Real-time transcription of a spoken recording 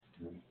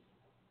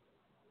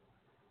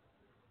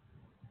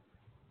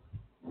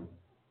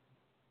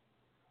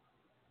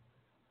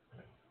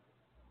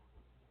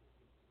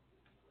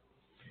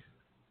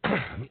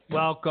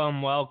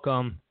welcome,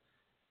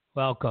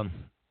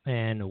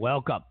 and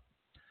welcome,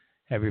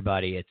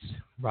 everybody. It's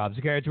Rob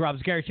Zicari. It's the Rob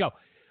Zicari Show.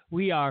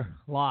 We are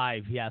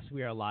live. Yes,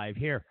 we are live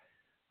here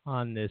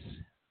on this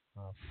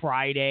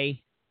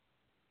Friday,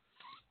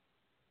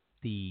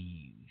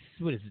 the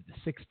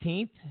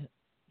 16th?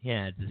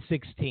 Yeah, it's the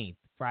 16th,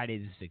 Friday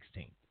the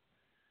 16th.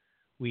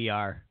 We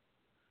are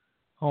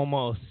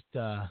almost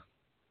done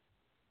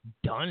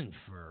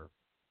for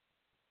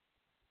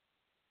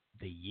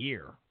the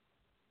year.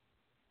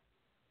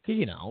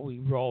 Because, we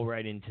roll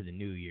right into the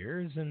New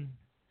Year's and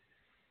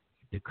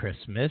the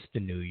Christmas, the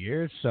New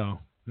Year's. So,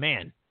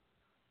 man,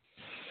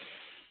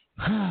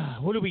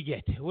 what do we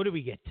get? What do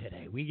we get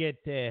today? We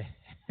get the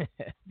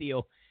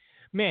old,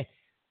 man,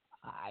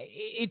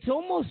 it's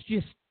almost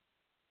just,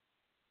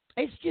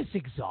 it's just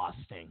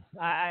exhausting.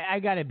 I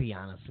got to be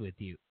honest with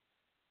you.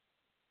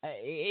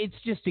 It's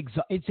just,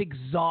 it's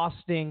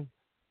exhausting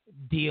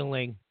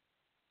dealing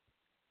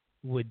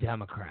with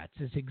Democrats.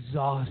 It's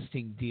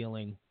exhausting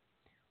dealing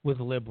with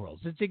liberals.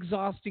 It's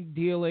exhausting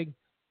dealing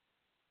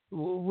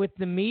with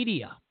the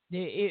media.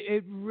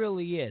 It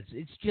really is.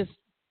 It's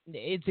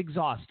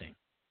exhausting.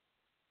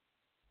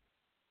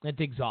 It's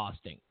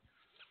exhausting.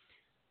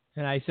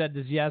 And I said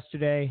this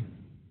yesterday,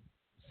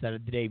 said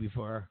it the day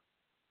before,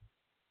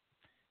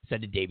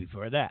 said the day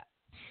before that.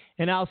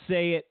 And I'll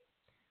say it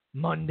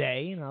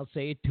Monday, and I'll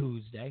say it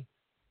Tuesday.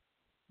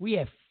 We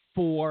have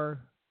 4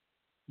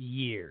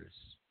 years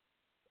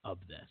of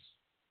this.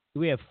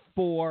 We have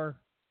 4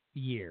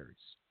 years.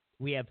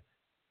 We have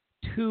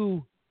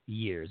 2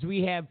 years.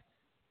 We have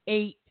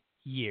 8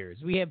 years.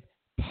 We have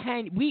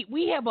 10.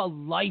 We have a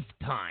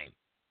lifetime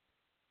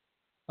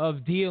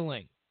of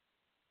dealing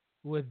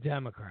with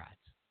Democrats.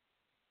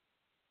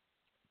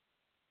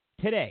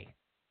 Today,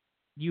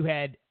 you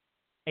had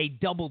a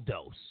double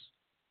dose.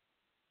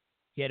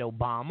 You had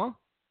Obama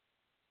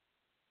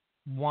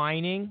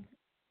whining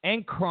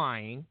and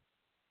crying.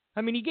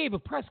 I mean, he gave a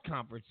press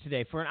conference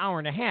today for an hour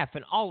and a half,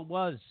 and all it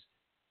was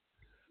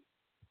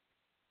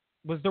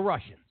the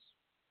Russians.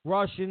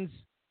 Russians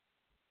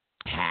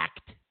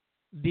hacked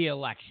the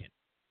election.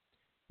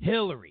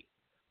 Hillary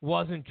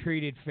wasn't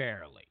treated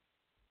fairly.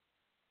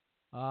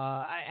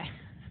 I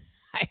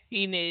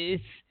mean,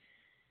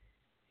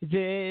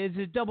 it's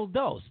a double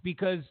dose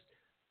because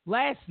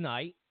last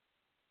night,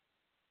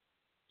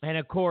 and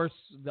of course,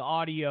 the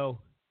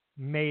audio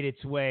made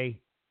its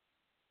way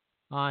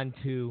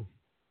onto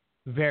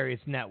various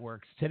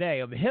networks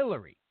today of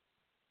Hillary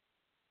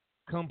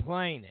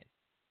complaining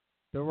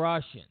the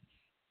Russians,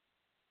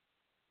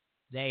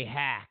 they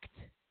hacked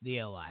the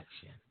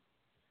election.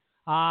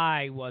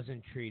 I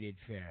wasn't treated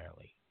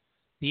fairly.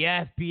 The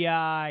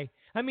FBI.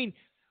 I mean,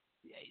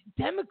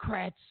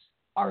 Democrats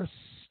are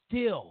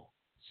still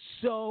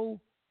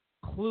so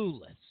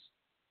clueless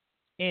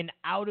and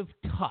out of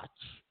touch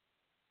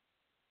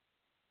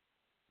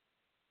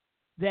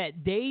that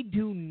they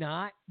do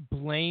not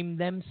blame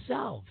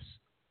themselves.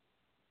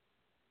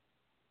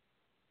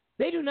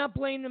 They do not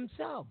blame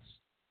themselves.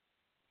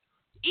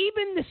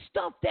 Even the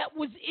stuff that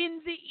was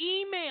in the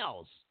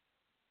emails.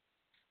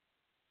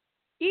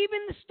 Even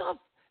the stuff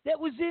that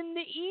was in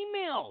the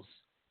emails.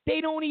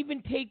 They don't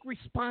even take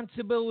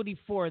responsibility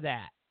for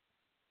that.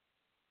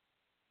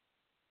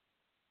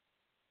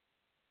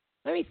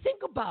 I mean,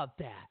 think about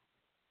that.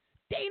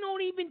 They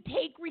don't even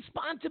take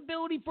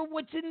responsibility for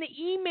what's in the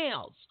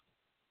emails.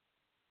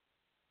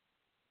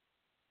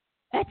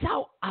 That's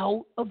how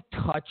out of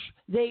touch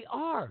they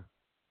are.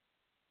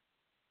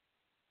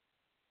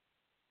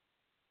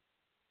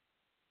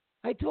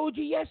 I told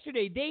you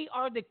yesterday, they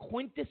are the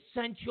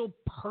quintessential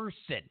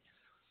person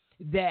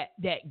that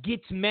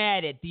gets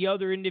mad at the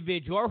other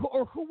individual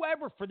or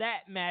whoever, for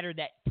that matter,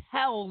 that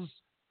tells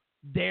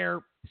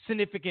their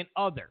significant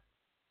other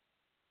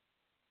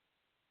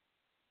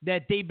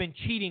that they've been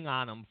cheating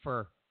on them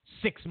for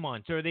 6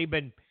 months, or they've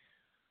been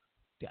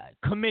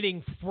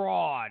committing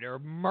fraud or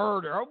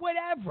murder or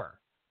whatever.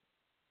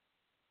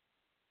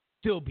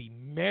 Still be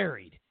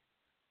married.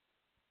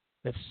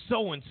 If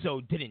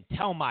so-and-so didn't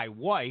tell my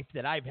wife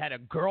that I've had a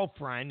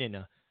girlfriend in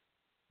a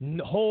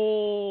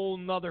whole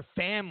nother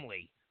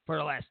family for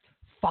the last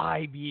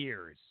 5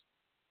 years.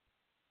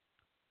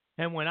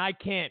 And when I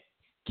can't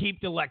keep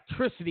the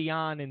electricity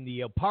on in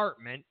the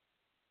apartment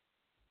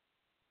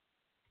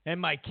and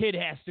my kid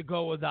has to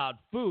go without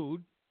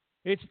food,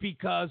 it's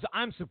because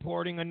I'm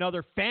supporting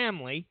another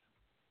family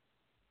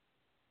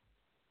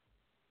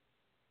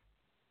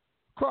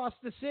across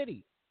the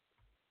city.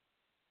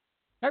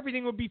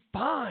 Everything would be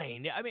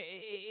fine. I mean,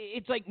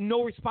 it's like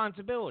no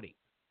responsibility.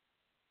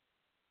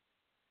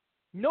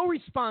 No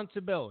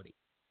responsibility.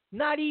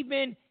 Not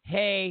even,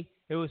 hey,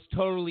 it was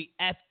totally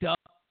effed up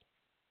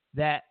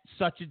that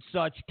such and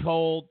such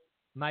told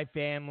my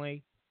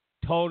family.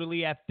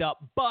 Totally effed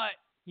up. But,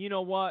 you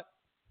know what?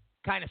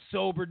 Kind of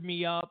sobered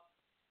me up.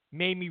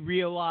 Made me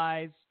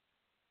realize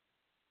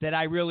that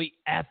I really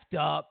effed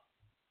up.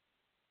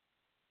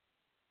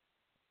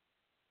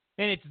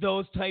 And it's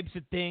those types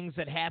of things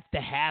that have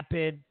to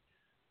happen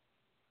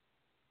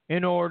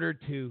in order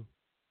to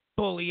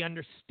fully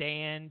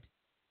understand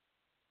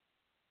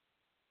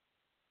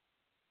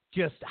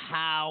just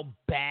how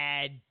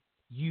bad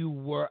you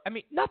were. I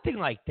mean, nothing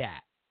like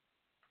that.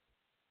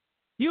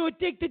 You would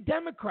think the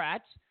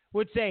Democrats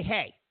would say,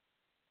 hey,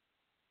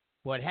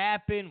 what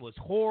happened was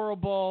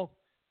horrible,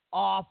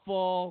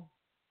 awful,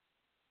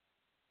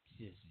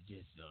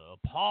 just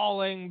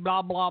appalling,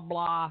 blah, blah,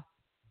 blah.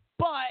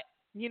 But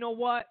you know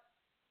what?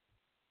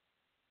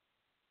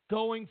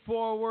 Going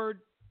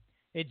forward,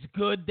 it's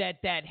good that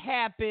that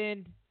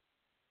happened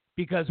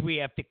because we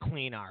have to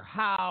clean our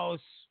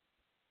house.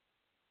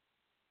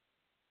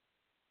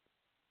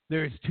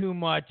 There's too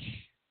much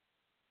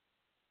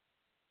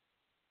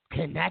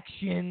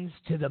connections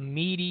to the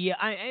media.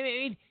 I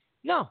mean,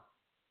 no.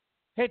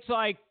 It's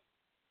like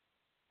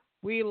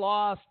we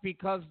lost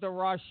because the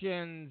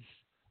Russians.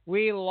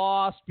 We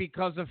lost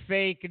because of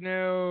fake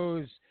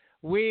news.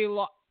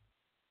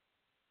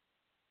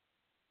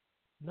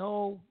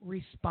 No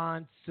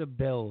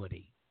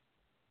responsibility.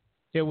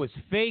 It was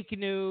fake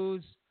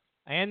news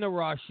and the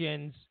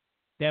Russians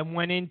that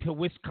went into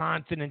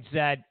Wisconsin and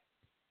said,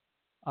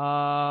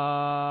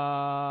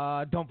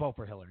 don't vote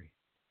for Hillary.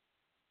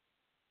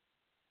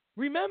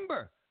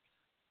 Remember,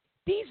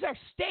 these are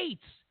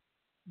states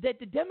that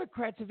the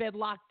Democrats have had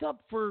locked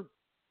up for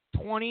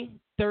 20,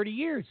 30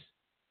 years.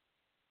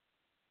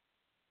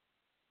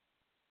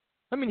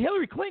 I mean,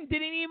 Hillary Clinton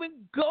didn't even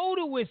go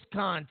to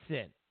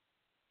Wisconsin.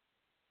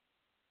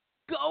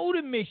 Go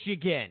to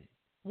Michigan.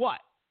 What?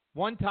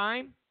 One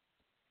time,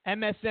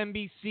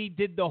 MSNBC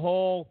did the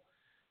whole,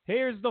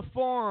 here's the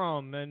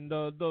forum and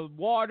the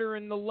water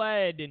and the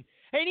lead. And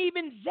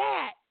even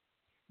that,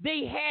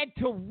 they had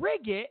to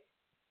rig it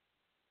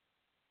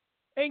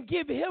and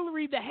give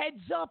Hillary the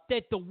heads up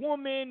that the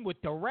woman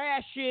with the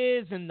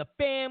rashes and the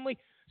family.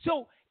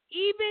 So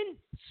even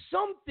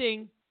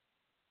something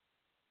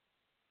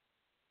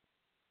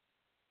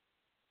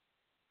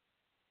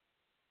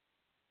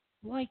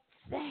like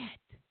that,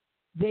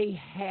 they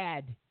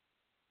had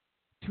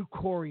to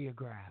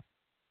choreograph.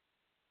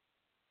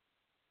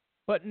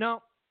 But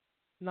no,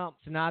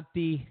 it's not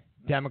the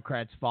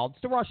Democrats' fault.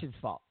 It's the Russians'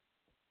 fault.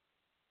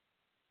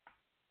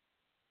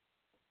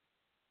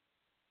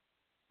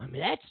 I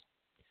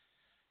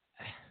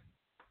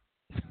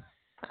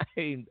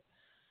mean,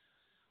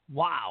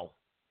 wow.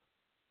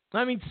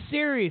 I mean,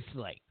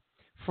 seriously,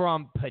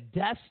 from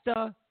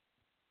Podesta,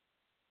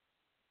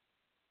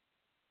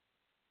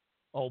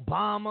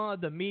 Obama,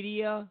 the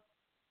media.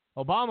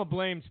 Obama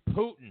blames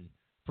Putin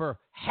for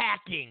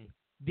hacking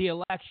the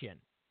election.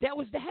 That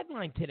was the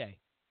headline today.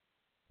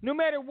 No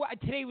matter what,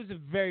 today was a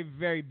very,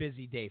 very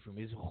busy day for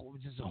me. It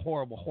was just a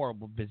horrible,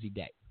 horrible busy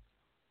day.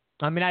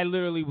 I mean, I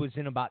literally was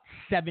in about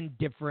 7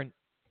 different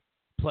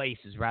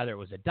places. Rather, it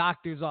was a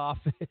doctor's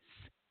office.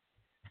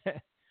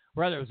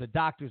 Rather,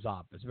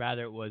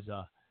 it was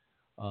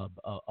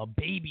a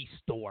baby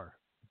store,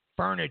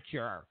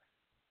 furniture.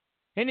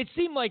 And it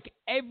seemed like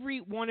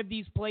every one of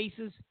these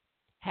places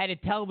had a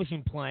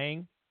television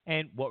playing.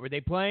 And what were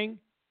they playing?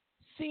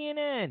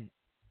 CNN.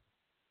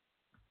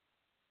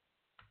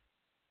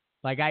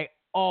 Like I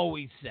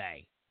always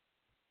say,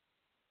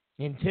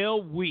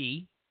 until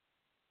we,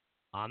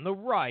 on the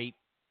right,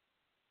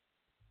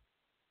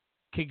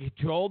 can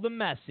control the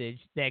message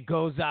that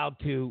goes out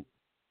to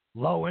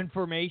low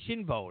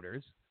information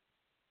voters,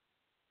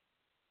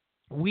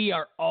 we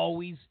are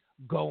always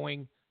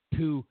going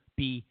to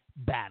be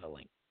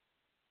battling.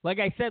 Like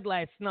I said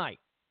last night,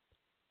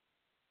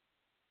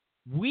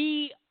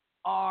 we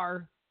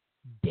are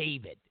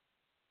David.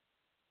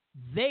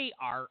 They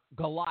are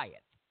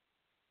Goliath.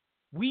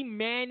 We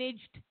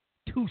managed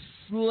to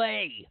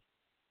slay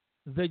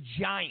the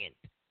giant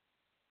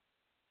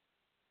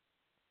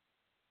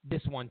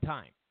this one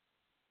time.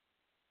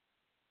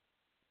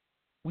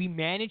 We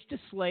managed to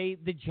slay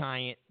the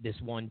giant this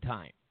one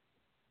time.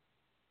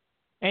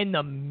 And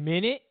the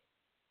minute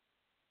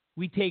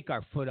we take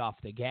our foot off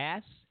the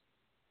gas,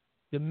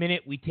 the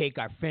minute we take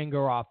our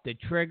finger off the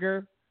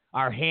trigger,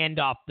 our hand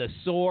off the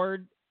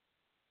sword,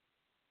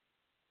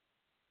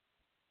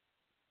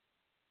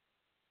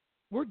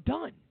 we're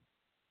done.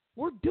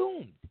 We're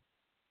doomed.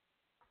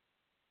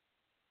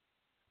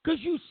 Because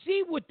you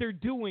see what they're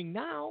doing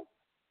now.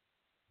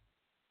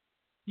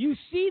 You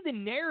see the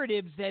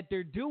narratives that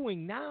they're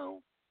doing now.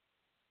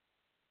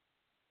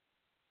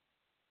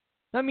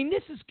 I mean,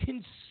 this has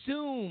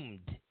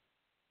consumed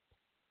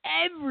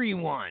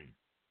everyone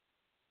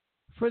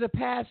for the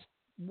past,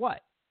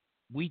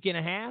 week and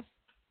a half?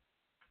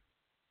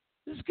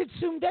 This has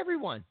consumed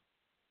everyone.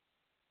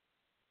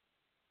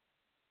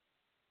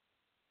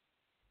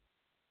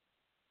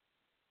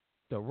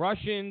 The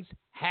Russians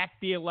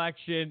hacked the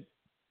election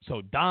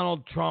so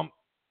Donald Trump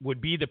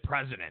would be the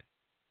president.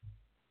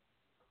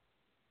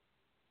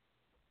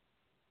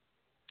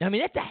 I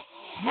mean, that's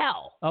a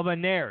hell of a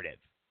narrative.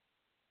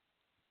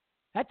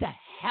 That's a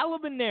hell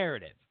of a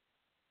narrative.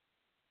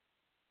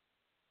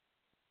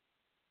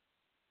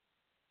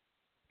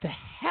 It's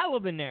a hell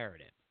of a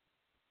narrative.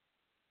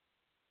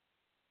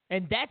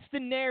 And that's the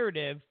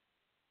narrative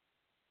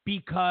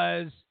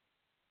because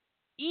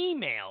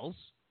emails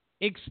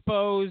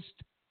exposed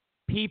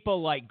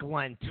people like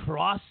Glenn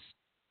Truss,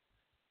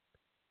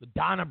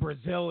 Donna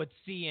Brazile at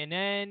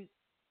CNN,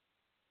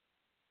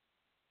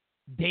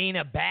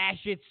 Dana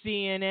Bash at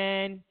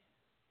CNN,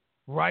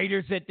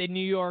 writers at the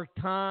New York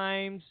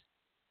Times,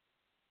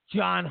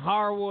 John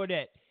Harwood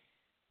at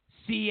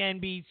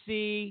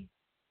CNBC,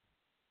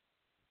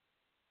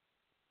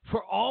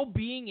 for all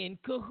being in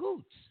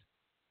cahoots.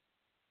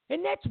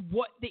 And that's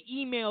what the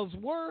emails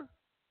were.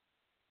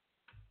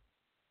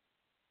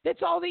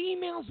 That's all the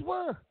emails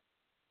were.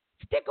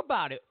 Think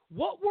about it.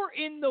 What were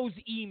in those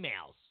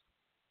emails?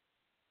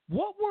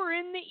 What were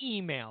in the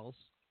emails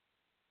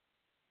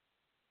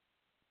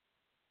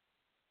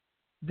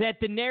that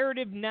the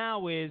narrative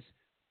now is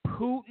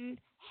Putin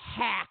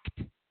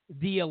hacked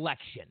the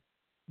election?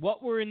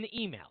 What were in the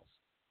emails?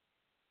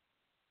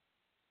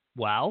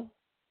 Well,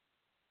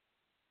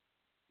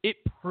 it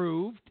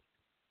proved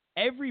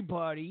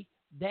everybody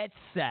that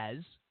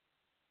says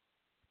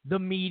the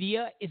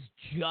media is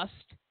just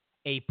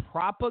a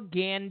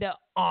propaganda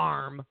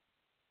arm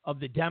of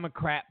the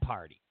Democrat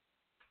Party.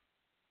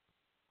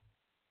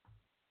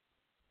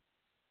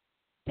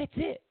 That's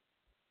it.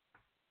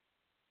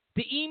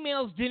 The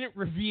emails didn't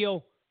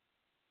reveal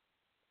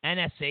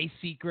NSA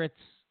secrets,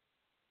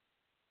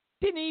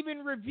 didn't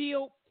even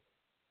reveal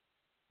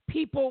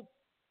people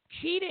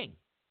cheating,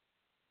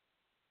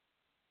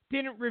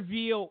 didn't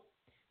reveal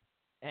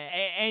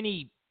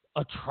any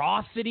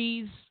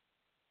atrocities.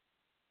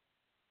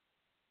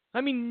 I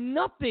mean,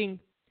 nothing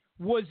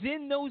was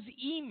in those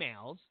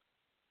emails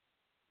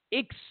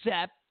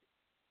except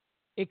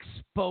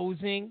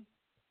exposing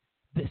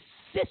the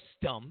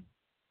system,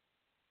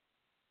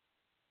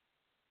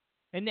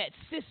 and that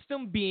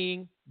system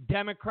being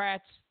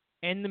Democrats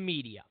and the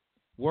media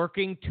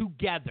working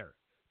together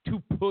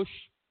to push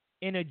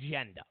an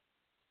agenda.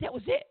 That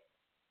was it.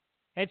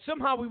 And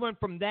somehow we went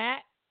from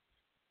that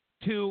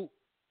to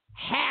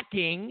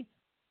hacking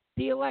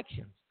the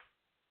elections.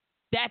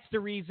 That's the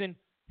reason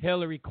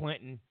Hillary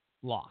Clinton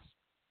lost.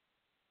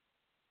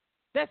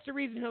 That's the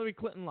reason Hillary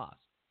Clinton lost.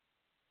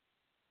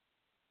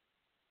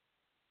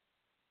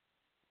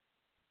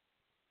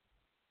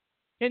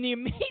 And the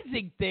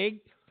amazing thing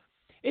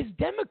is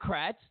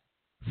Democrats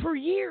for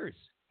years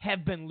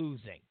have been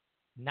losing.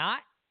 Not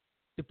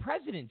the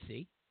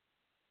presidency,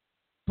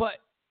 but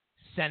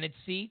Senate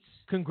seats,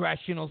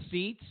 congressional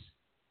seats,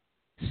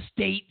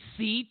 state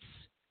seats,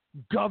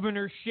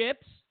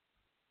 governorships.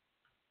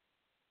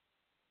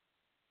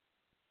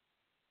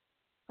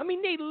 I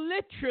mean, they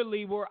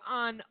literally were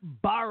on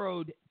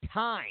borrowed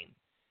time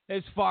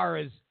as far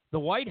as the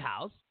White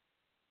House.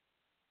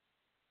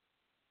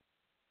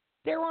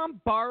 They're on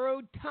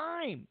borrowed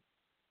time.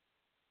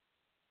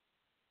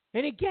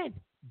 And again,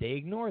 they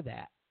ignore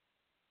that.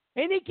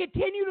 And they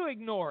continue to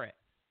ignore it.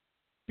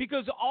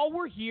 Because all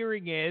we're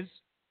hearing is,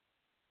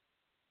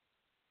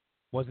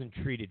 wasn't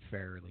treated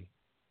fairly.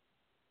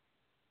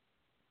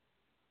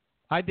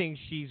 I think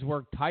she's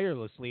worked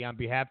tirelessly on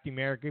behalf of the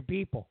American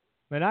people.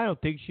 And I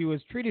don't think she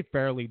was treated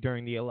fairly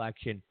during the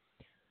election.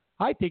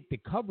 I think the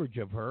coverage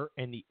of her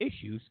and the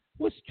issues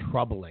was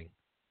troubling.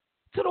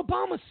 That's what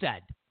Obama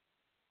said.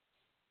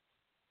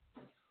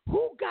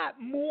 Who got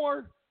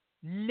more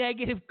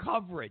negative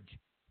coverage,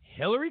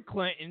 Hillary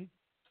Clinton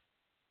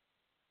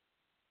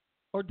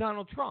or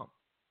Donald Trump?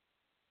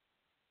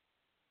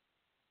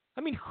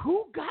 I mean,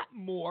 who got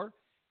more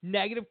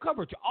negative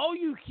coverage? All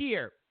you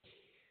hear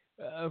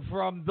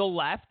from the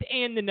left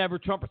and the Never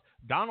Trumpers,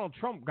 Donald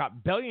Trump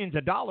got billions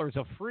of dollars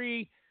of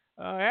free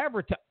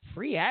advertising.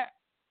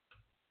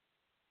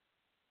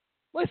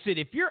 Listen,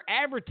 if you're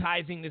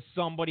advertising to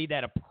somebody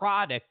that a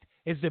product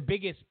is the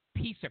biggest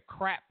piece of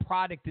crap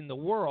product in the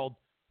world,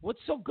 what's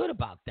so good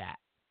about that?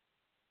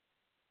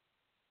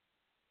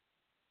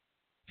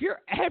 If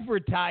you're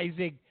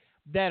advertising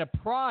that a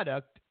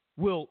product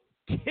will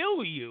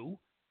kill you,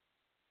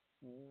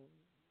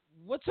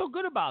 what's so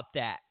good about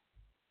that?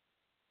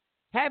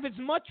 Have as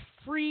much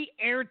free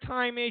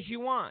airtime as you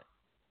want.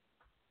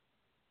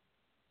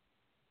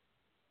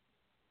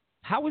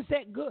 How is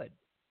that good?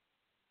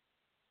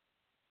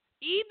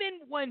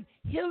 Even when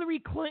Hillary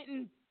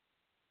Clinton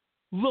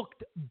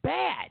looked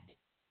bad,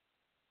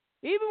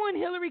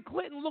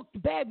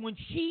 when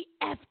she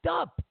effed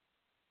up,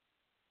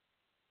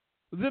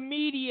 the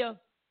media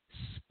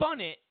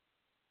spun it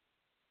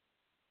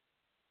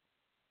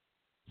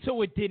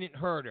so it didn't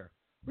hurt her.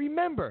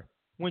 Remember,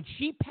 when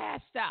she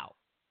passed out,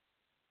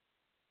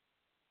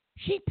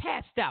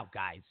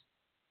 guys.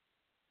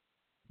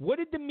 What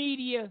did the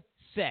media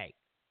say?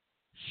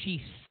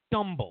 She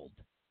stumbled.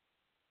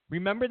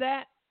 Remember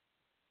that?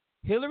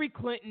 Hillary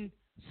Clinton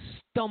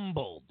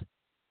stumbled.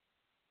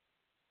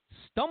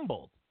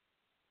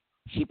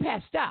 She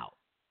passed out.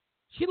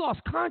 She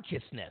lost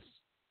consciousness.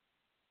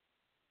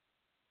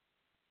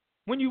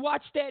 When you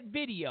watch that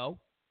video,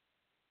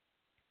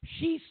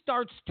 she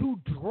starts to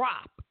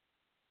drop,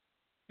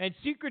 and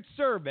Secret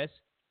Service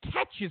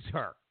catches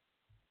her.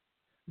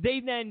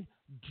 They then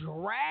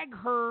drag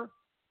her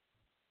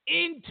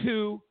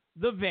into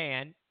the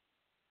van,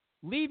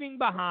 leaving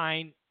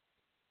behind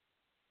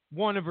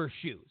one of her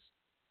shoes.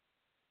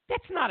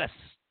 That's not a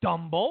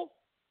stumble.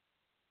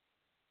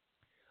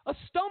 A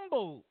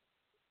stumble,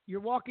 you're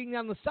walking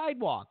down the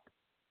sidewalk.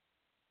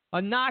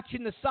 A notch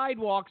in the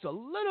sidewalk's a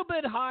little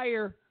bit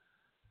higher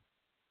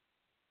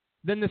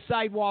than the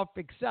sidewalk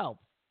itself.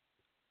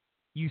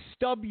 You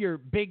stub your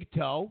big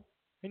toe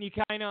and you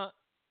kind of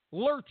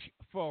lurch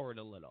forward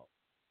a little.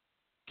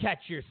 Catch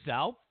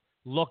yourself,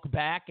 look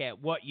back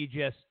at what you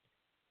just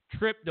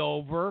tripped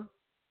over,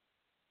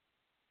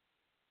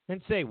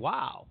 and say,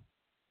 wow,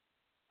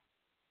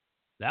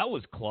 that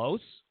was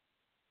close.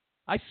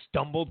 I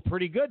stumbled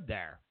pretty good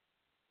there.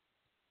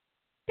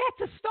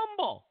 That's a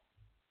stumble.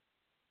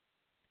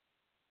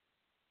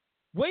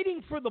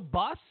 Waiting for the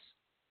bus,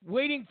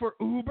 waiting for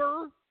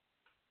Uber,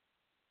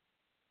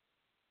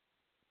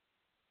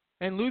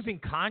 and losing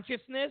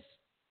consciousness.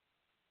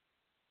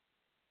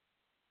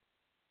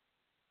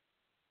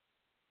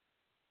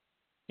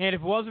 And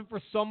if it wasn't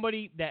for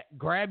somebody that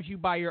grabs you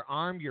by your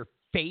arm, your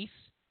face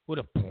would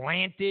have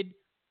planted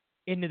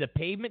into the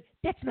pavement.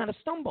 That's not a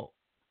stumble.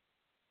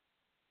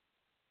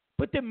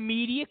 But the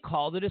media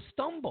called it a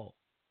stumble.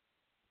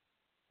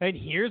 And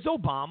here's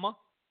Obama,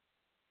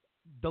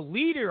 the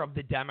leader of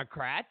the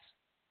Democrats,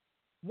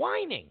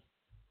 whining.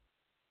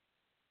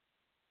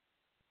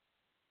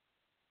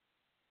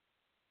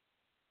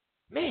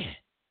 Man,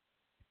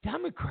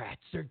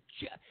 Democrats are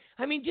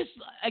just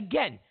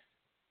again,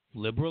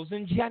 liberals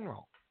in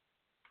general.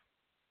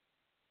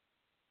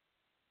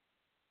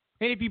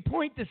 And if you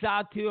point this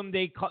out to them,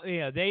 they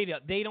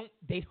don't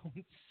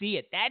see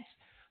it.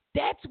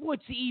 That's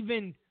what's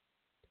even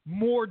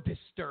more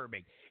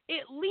disturbing.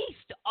 At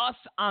least us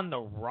on the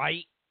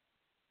right,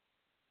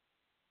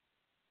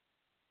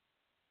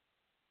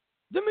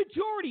 the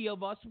majority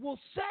of us will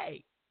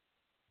say,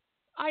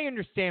 I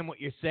understand what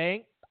you're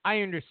saying.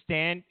 I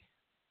understand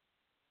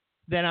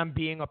that I'm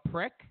being a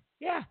prick.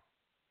 Yeah.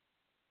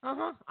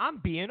 I'm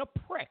being a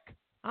prick.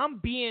 I'm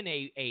being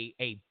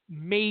a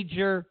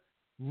major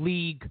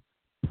league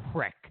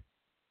prick.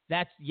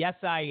 Yes,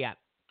 I am.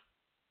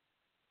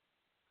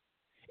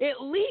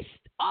 At least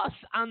us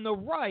on the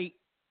right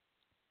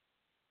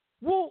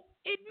will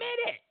admit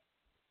it.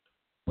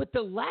 But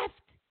the left,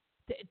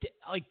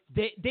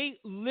 they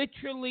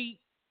literally,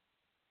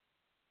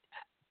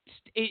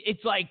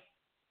 it's like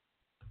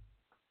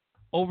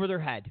over their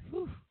head.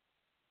 Whew.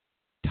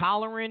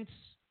 Tolerance,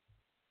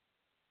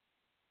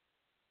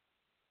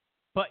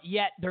 but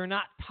yet they're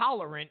not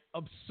tolerant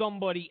of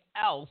somebody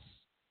else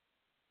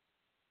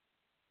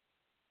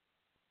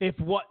if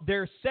what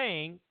they're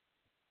saying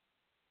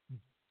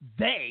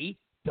they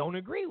don't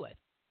agree with.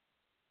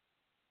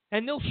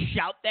 And they'll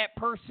shout that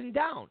person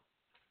down.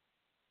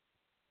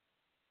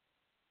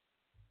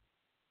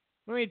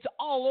 I mean, it's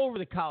all over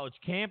the college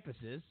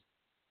campuses.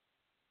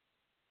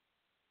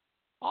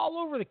 All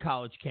over the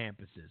college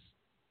campuses.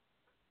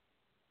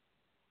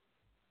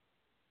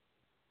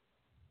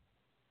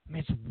 I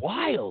mean, it's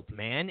wild,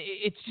 man.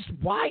 It's just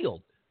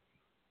wild.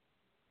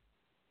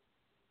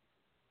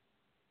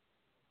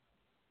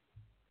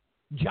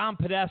 John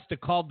Podesta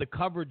called the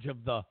coverage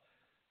of the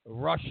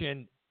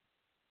Russian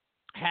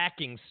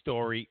hacking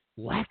story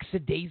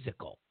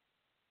lackadaisical.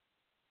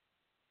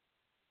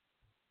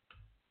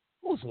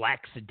 What was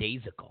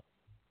lackadaisical?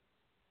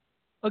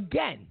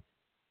 Again,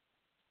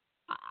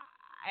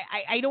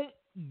 I don't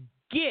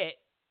get.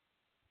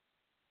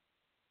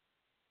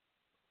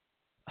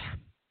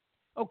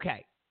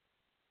 Okay.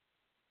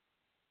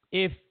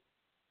 If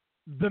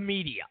the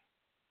media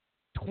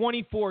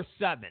 24/7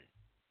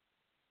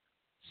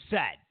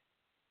 said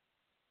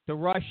the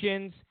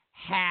Russians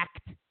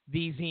hacked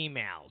these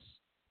emails,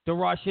 the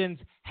Russians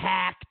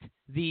hacked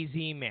these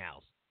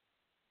emails,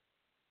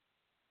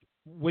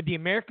 would the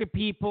American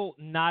people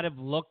not have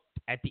looked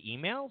at the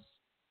emails?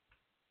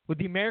 Would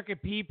the American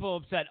people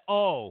have said,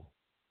 oh,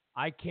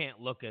 I can't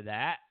look at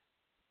that?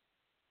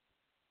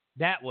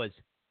 That was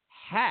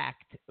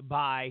hacked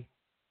by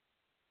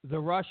the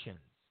Russians.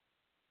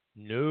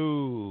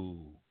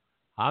 No,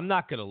 I'm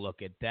not going to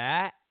look at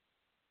that.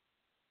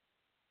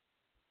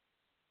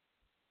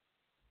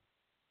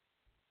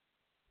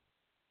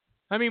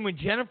 I mean, when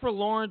Jennifer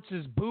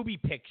Lawrence's booby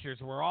pictures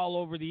were all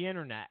over the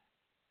internet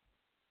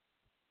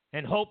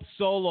and Hope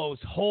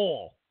Solo's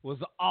hole was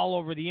all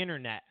over the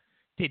internet,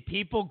 did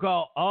people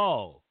go,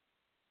 oh,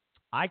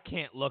 I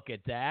can't look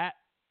at that?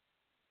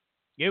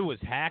 It was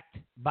hacked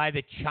by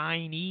the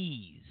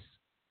Chinese,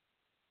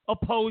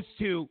 opposed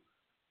to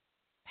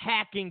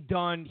hacking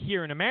done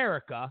here in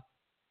America.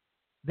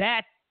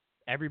 That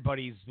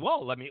everybody's,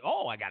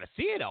 I got to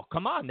see it. Oh,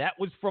 come on. That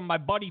was from my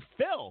buddy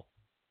Phil.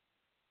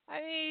 I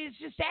mean, it's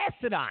just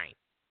asinine.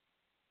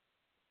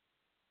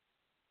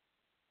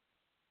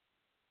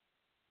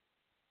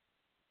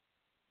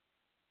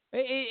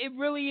 It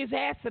really is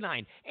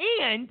asinine.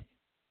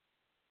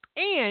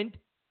 And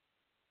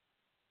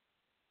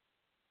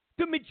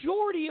the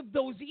majority of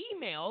those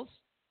emails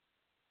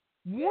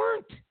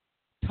weren't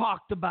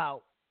talked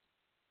about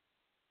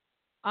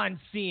on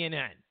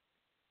CNN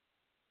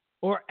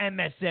or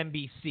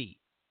MSNBC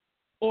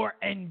or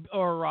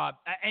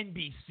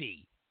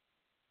NBC.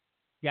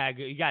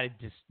 You got to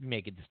just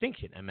make a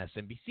distinction.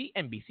 MSNBC,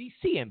 NBC,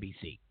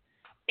 CNBC.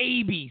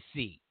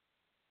 ABC.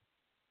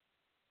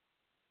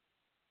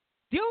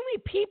 The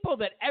only people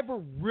that ever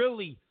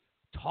really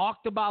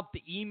talked about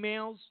the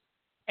emails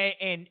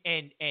and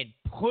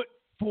put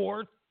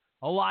forth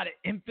a lot of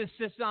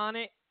emphasis on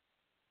it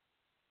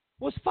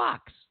was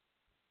Fox.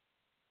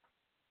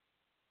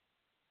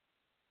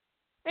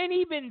 And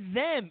even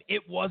them,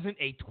 it wasn't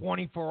a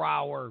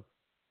 24-hour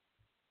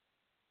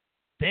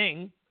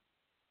thing.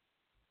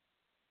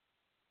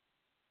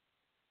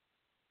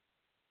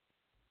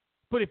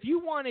 But if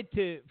you wanted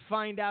to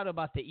find out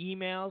about the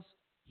emails,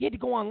 you had to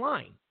go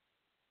online.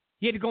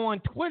 You had to go on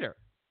Twitter.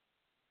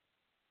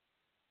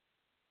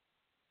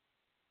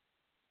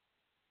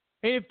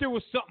 And if there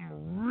was something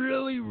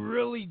really,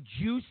 really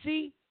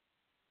juicy,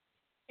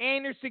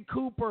 Anderson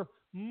Cooper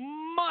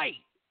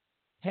might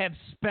have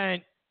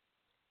spent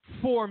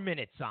 4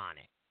 minutes on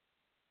it.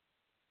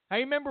 I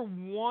remember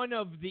one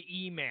of the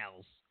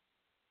emails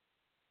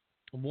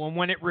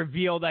when it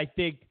revealed, I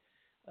think,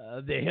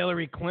 the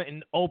Hillary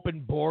Clinton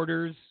open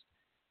borders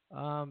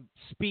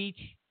speech.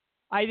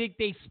 I think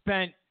they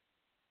spent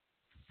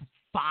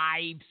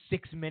 5-6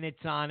 minutes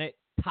on it,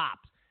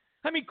 tops.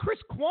 I mean, Chris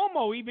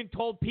Cuomo even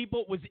told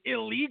people it was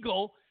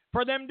illegal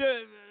for them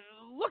to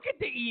look at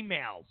the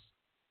emails.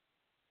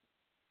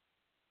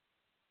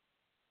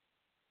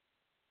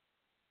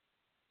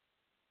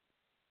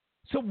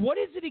 So what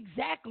is it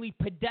exactly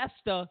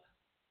Podesta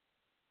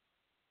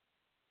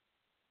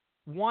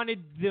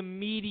wanted the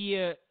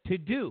media to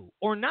do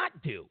or not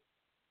do?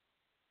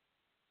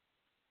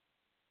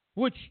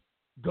 Which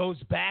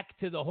goes back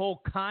to the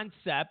whole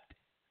concept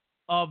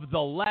of the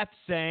left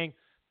saying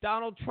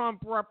Donald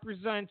Trump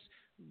represents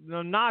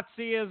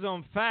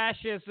Nazism,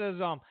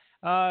 fascism,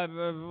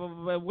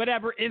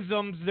 whatever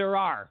isms there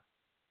are.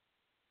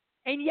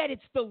 And yet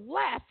it's the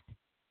left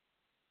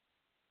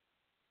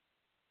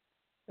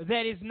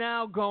that is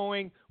now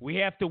going, we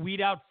have to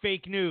weed out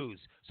fake news.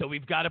 So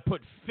we've got to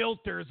put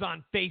filters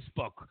on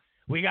Facebook.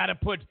 We got to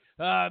put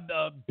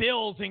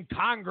bills in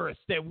Congress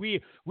that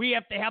we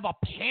have to have a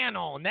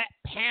panel, and that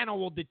panel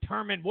will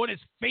determine what is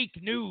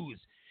fake news.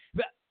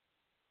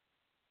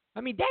 I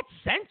mean,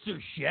 that's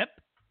censorship.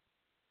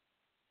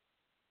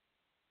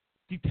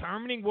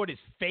 Determining what is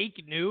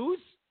fake news.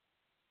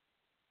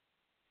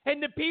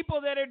 And the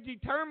people that are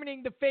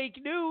determining the fake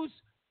news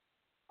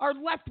are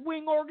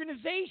left-wing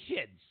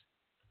organizations.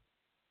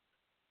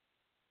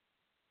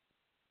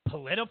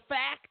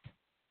 PolitiFact.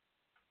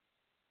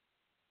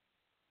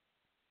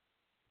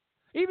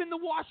 Even the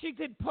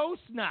Washington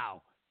Post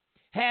now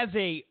has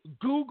a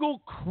Google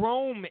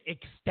Chrome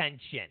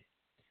extension.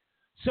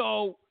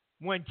 So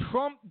when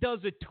Trump does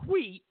a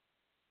tweet,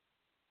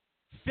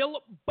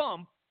 Philip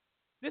Bump,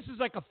 this is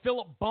like a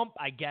Philip Bump,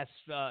 I guess,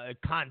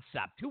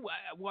 concept,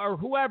 or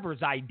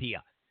whoever's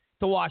idea,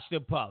 the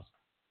Washington Post.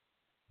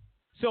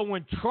 So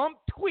when Trump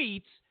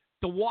tweets,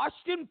 the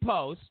Washington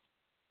Post,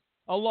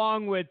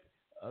 along with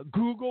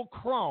Google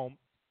Chrome,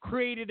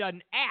 created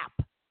an app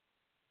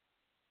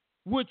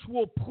which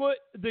will put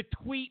the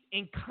tweet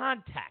in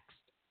context.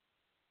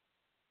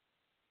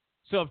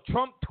 So if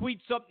Trump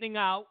tweets something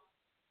out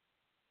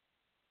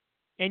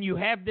and you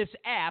have this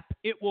app,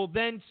 it will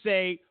then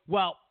say,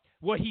 well,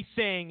 what he's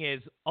saying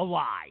is a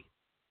lie.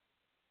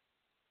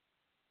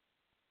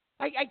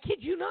 I kid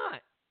you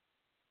not.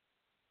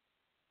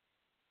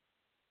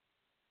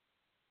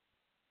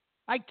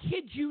 I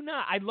kid you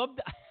not. I love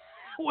that.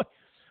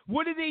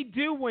 What do they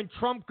do when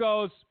Trump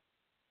goes,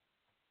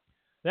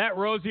 that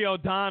Rosie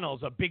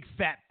O'Donnell's a big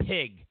fat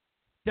pig?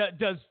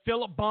 Does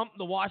Philip Bump,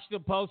 the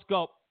Washington Post,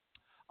 go,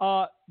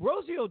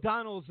 Rosie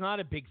O'Donnell is not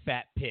a big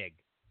fat pig.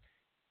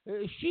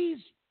 She's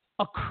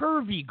a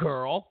curvy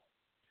girl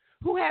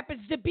who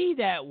happens to be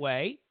that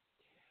way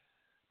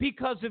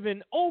because of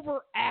an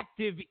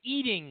overactive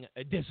eating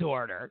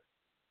disorder.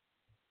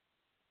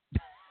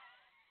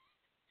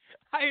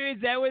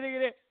 Is that what they're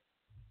going to...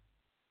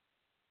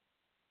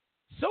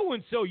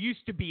 So-and-so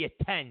used to be a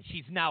 10.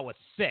 She's now a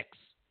 6.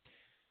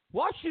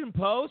 Washington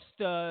Post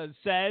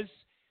says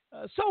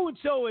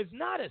so-and-so is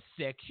not a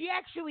 6. She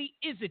actually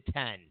is a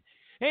 10.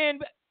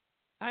 And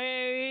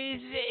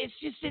it's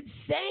just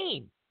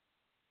insane.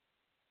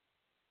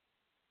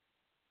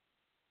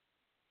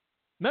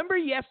 Remember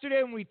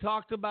yesterday when we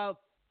talked about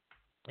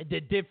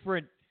the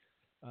different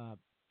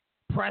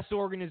press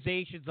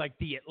organizations like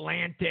The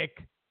Atlantic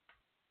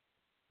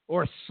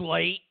or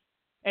Slate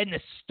and the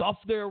stuff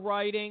they're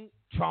writing?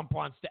 Trump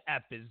wants to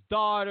F his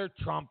daughter.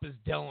 Trump is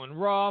Dylan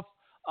Ruff.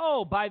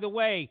 Oh, by the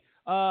way,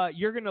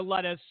 you're going to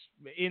let us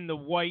in the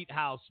White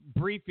House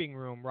briefing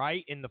room,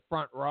 right? In the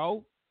front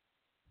row?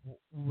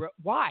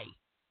 Why?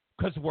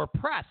 Because we're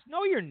press.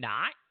 No, you're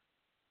not.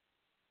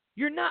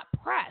 You're not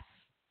press.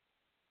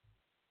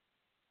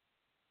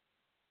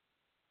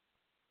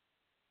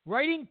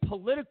 Writing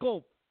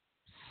political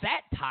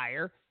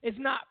satire is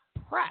not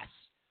press.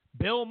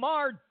 Bill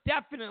Maher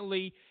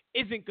definitely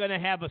isn't going to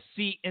have a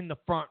seat in the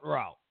front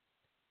row.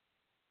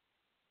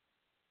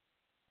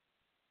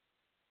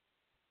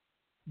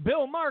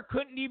 Bill Maher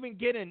couldn't even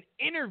get an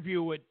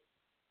interview with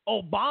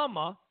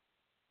Obama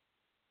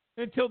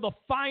until the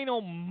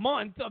final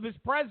month of his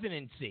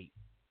presidency.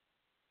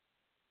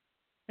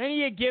 And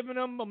he had given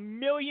him $1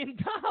 million.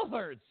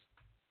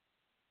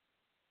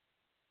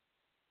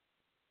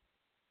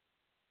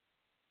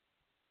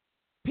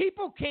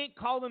 People can't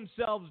call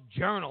themselves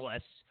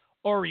journalists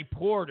or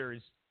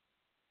reporters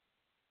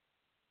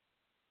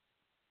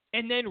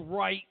and then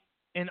write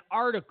an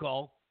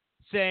article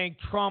saying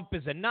Trump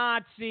is a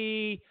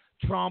Nazi,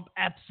 Trump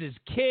F's his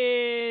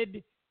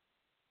kid,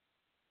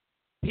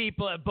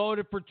 people that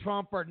voted for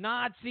Trump are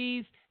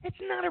Nazis. It's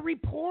not a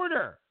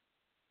reporter.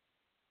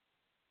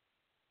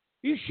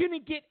 You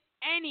shouldn't get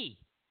any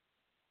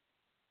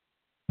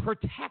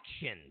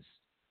protections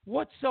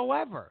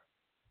whatsoever.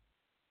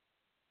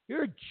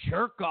 You're a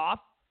jerk-off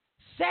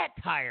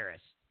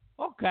satirist.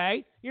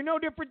 Okay, you're no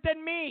different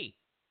than me.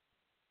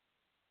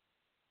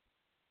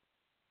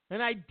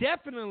 And I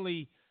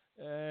definitely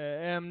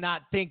am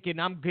not thinking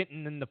I'm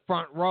getting in the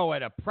front row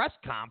at a press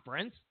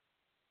conference.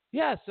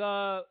 Yes,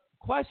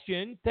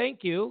 question.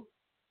 Thank you.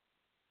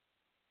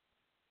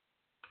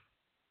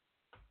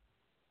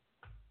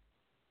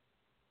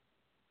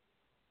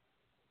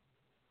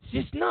 It's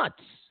just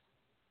nuts.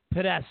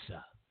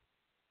 Podesta.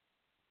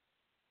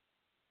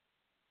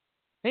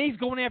 And he's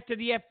going after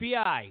the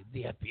FBI.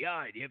 The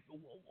FBI.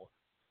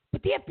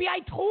 But the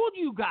FBI told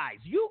you guys.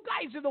 You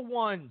guys are the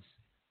ones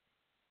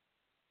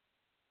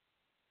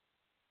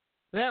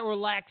that were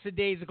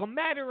lackadaisical.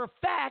 Matter of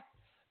fact,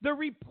 the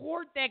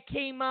report that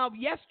came out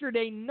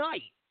yesterday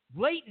night,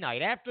 late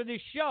night after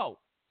this show,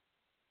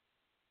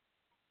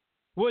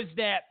 was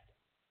that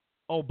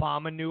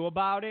Obama knew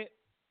about it.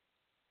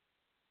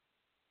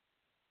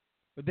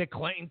 The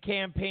Clinton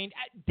campaign,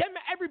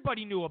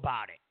 everybody knew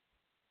about it.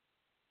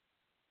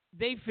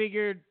 They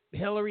figured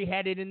Hillary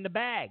had it in the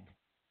bag.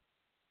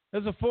 It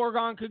was a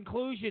foregone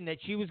conclusion that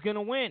she was going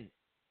to win.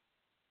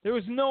 There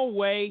was no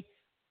way,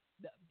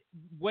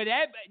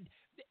 whatever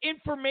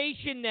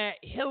information that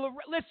Hillary,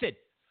 listen,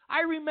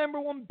 I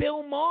remember when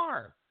Bill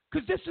Maher,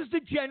 because this is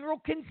the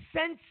general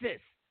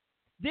consensus.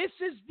 This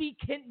is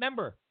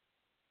remember,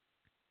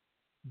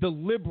 the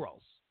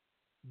liberals,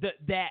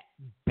 that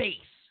base,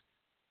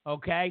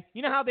 okay?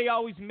 You know how they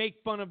always make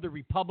fun of the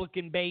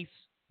Republican base?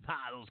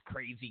 Those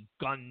crazy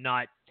gun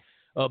nut,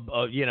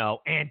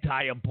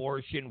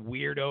 anti-abortion,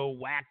 weirdo,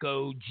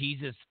 wacko,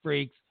 Jesus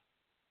freaks.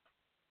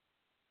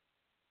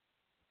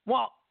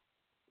 Well,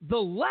 the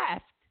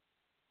left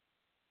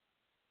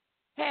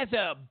has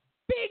a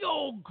big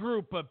old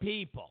group of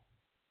people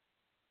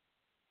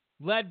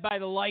led by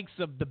the likes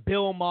of the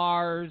Bill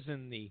Mahers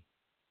and the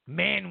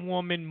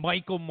man-woman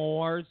Michael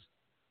Moores,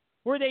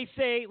 where they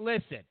say,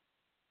 listen,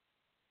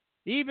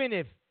 even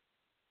if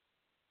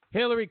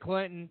Hillary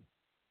Clinton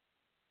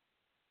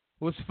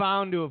was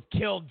found to have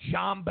killed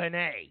John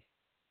Bonet,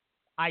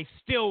 I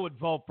still would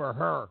vote for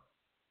her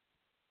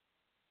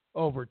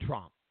over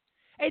Trump.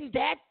 And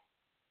that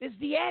is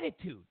the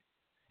attitude.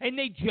 And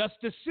they just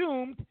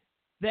assumed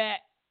that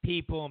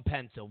people in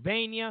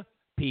Pennsylvania,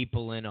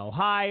 people in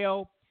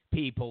Ohio,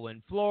 people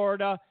in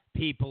Florida,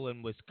 people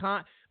in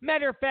Wisconsin.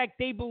 Matter of fact,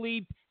 they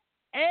believed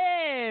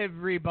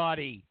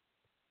everybody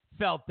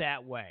felt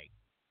that way.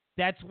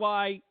 That's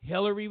why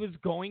Hillary was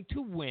going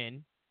to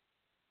win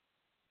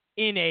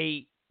in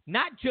a,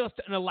 not just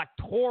an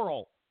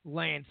electoral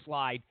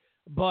landslide,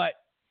 but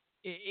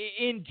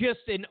in just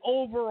an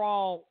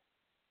overall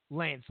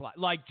landslide.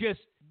 Like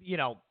just,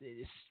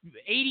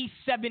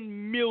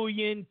 87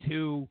 million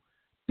to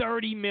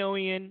 30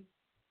 million,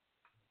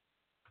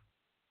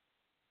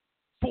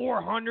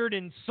 400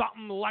 and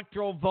something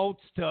electoral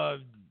votes to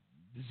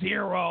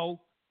 0,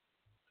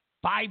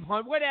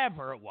 500,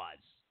 whatever it was.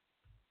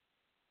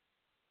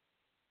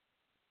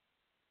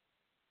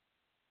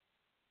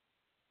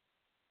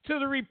 So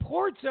the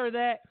reports are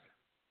that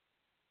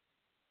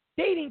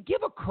they didn't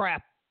give a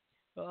crap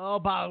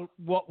about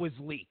what was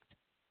leaked.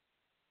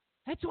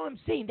 That's what I'm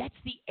saying. That's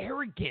the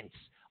arrogance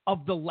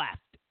of the left.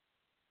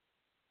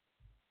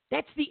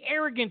 That's the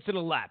arrogance of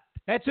the left.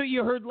 That's what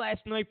you heard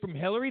last night from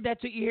Hillary.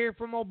 That's what you hear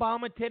from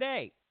Obama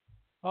today.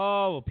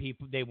 Oh,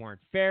 people, they weren't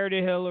fair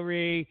to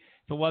Hillary.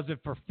 If it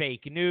wasn't for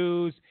fake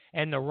news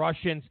and the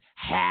Russians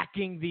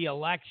hacking the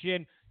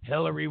election,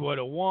 Hillary would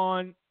have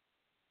won.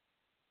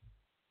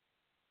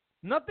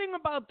 Nothing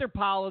about their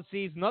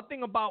policies,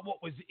 nothing about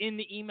what was in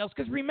the emails.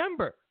 Because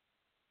remember,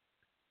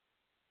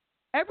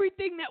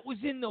 everything that was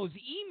in those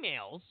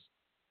emails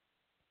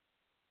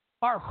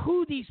are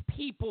who these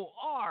people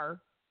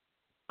are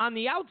on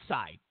the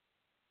outside.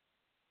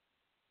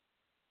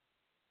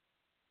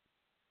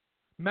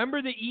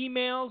 Remember the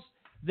emails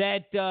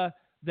that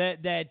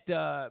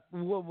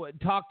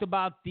talked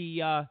about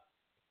the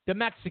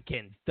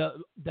Mexicans,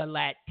 the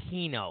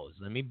Latinos.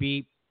 Let me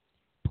be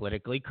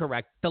politically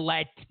correct. The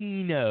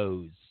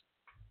Latinos.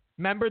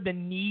 Remember the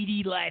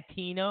needy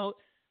Latino?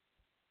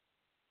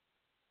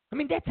 I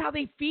mean, that's how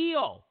they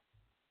feel.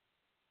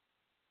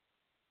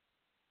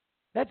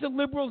 That's what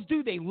liberals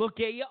do. They look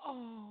at you.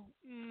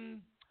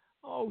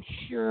 Oh,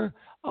 sure.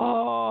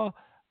 Oh,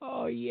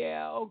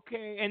 yeah,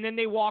 okay. And then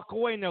they walk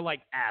away and they're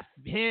like, F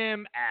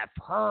him, F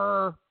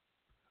her.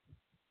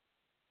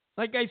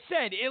 Like I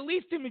said, at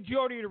least the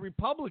majority of the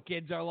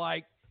Republicans are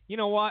like, you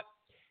know what?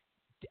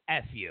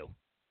 F you.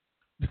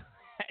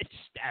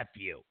 Just F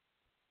you.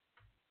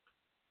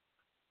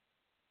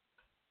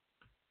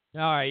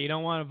 All right, you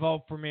don't want to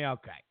vote for me?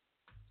 Okay.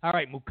 All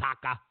right,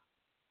 Mukaka.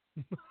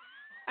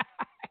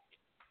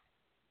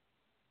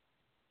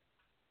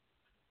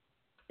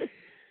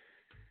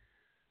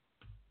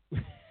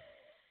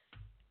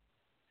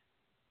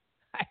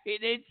 I mean,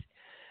 it's,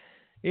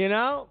 you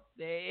know,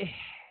 the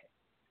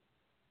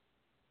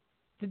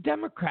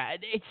Democrat,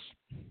 it's,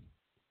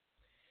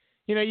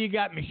 you know, you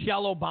got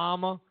Michelle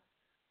Obama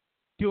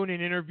doing an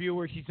interview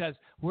where she says,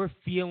 we're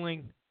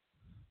feeling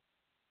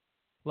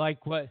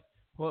like what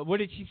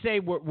did she say?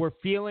 We're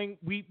feeling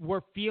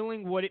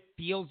what it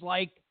feels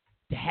like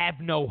to have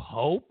no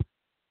hope.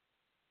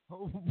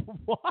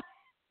 What?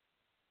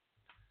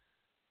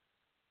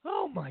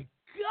 Oh my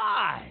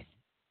God!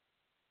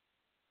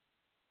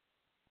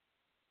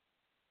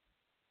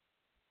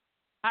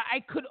 I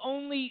could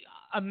only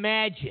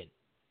imagine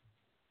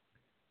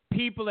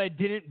people that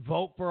didn't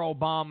vote for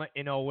Obama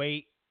in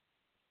 2008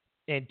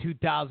 and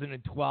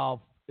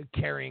 2012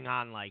 carrying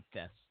on like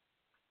this.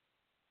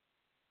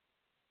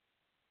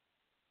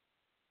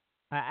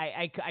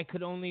 I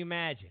could only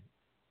imagine.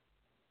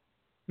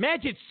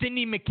 Imagine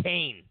Cindy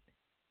McCain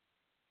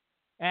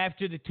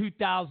after the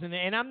 2000,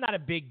 and I'm not a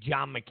big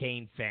John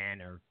McCain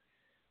fan or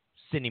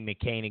Cindy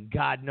McCain, and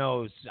God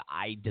knows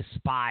I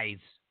despise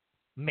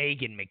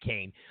Meghan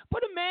McCain.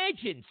 But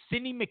imagine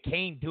Cindy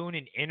McCain doing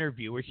an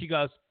interview where she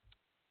goes,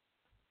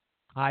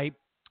 I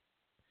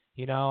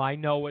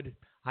know what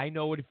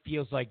it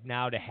feels like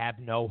now to have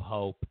no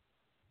hope.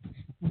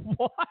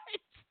 What?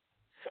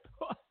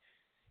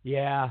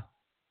 Yeah.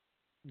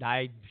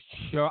 I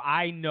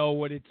know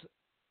what it's.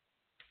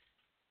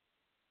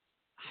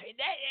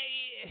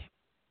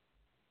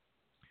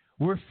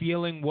 We're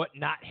feeling what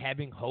not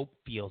having hope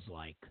feels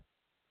like.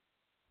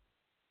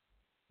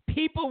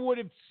 People would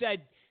have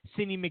said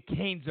Cindy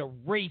McCain's a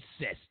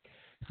racist.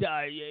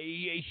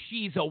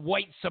 She's a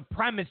white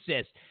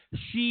supremacist.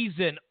 She's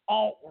an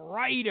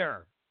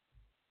alt-righter.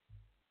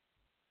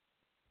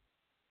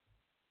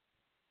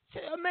 So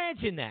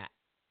imagine that.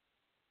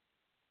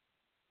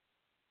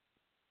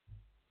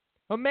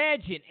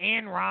 Imagine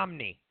Ann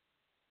Romney.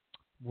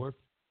 We're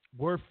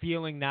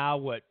feeling now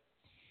what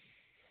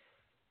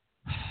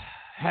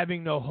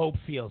having no hope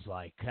feels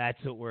like.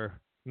 That's what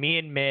me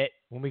and Mitt,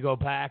 when we go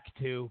back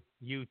to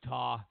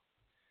Utah,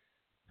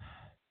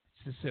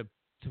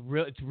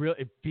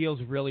 it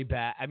feels really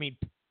bad. I mean,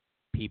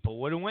 people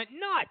would have went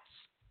nuts.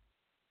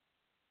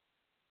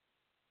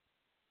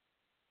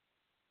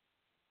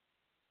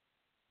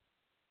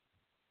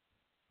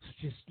 It's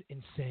just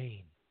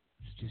insane.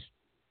 It's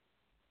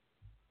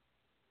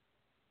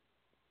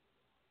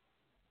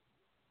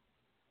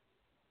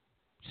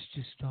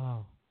just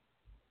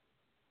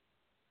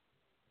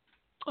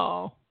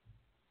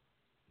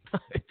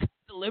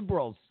the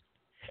liberals.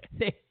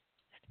 They're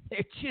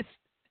just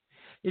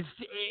it's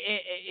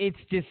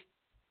just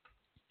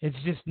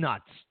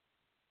nuts.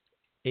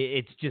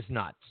 It's just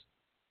nuts.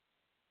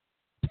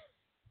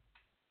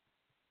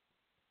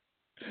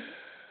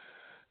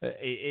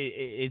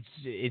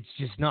 It's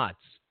just nuts.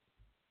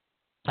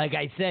 Like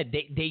I said,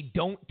 they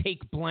don't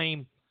take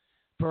blame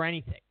for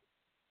anything.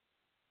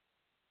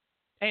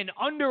 And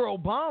under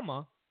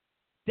Obama,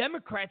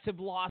 Democrats have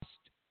lost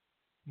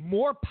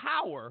more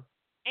power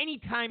any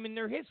time in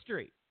their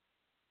history.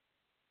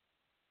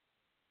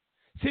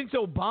 Since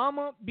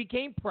Obama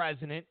became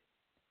president,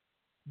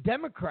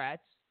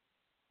 Democrats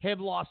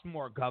have lost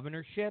more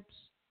governorships,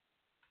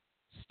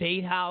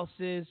 state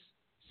houses,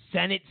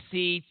 Senate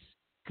seats,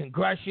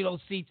 congressional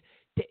seats.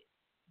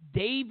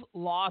 They've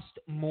lost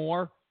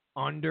more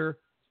under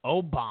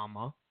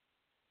Obama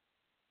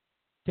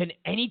than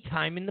any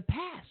time in the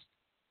past.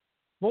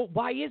 Well,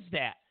 why is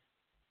that?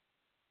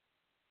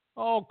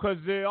 Oh, because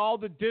all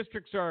the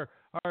districts are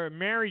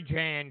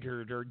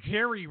gerrymandered or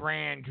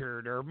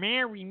gerrymandered or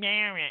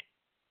married.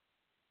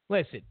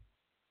 Listen,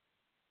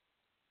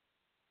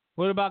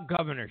 what about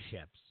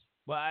governorships?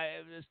 Well,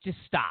 let's just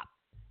stop.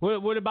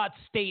 What about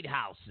state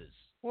houses?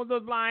 Well, the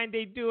line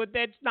they do it,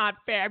 that's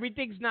not fair.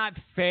 Everything's not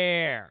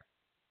fair.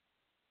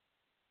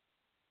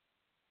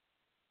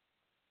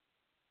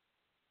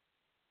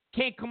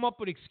 Can't come up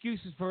with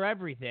excuses for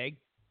everything.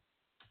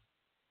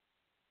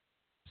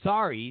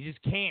 Sorry, you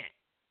just can't.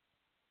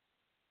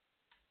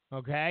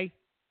 Okay?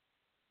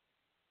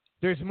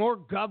 There's more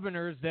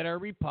governors that are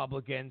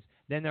Republicans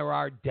than there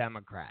are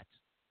Democrats.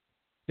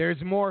 There's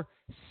more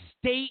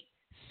state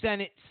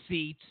Senate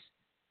seats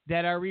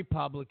that are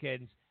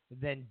Republicans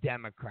than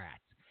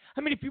Democrats.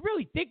 I mean, if you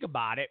really think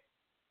about it,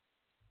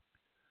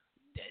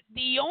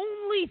 the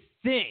only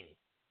thing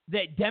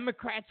that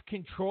Democrats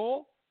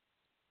control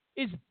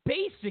is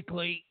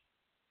basically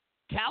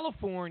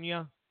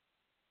California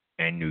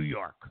and New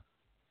York.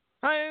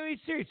 I mean,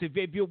 seriously,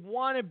 if you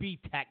want to be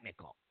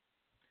technical,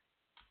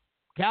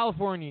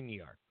 California and New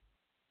York.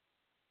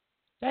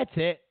 That's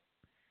it.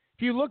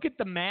 If you look at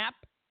the map,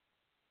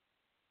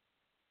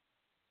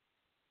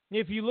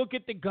 If you look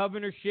at the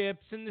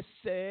governorships and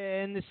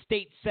the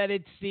state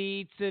Senate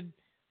seats and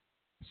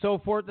so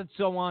forth and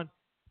so on,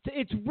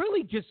 it's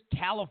really just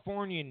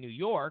California and New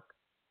York.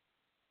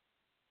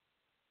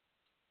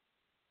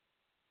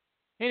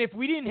 And if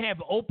we didn't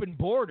have open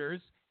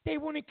borders, they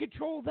wouldn't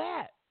control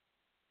that.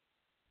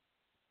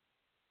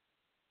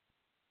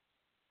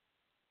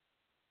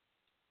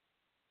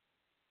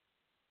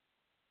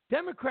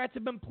 Democrats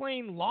have been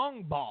playing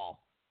long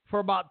ball for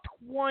about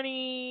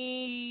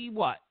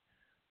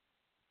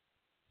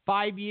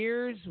 5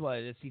 years?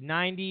 Let's see,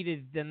 90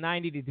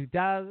 to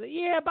 2000.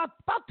 Yeah, about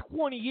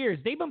 20 years.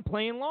 They've been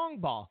playing long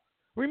ball.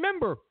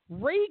 Remember,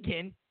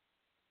 Reagan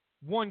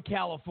won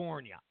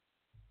California.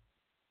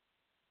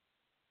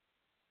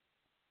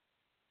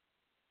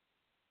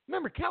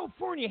 Remember,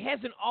 California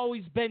hasn't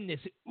always been this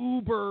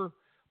uber,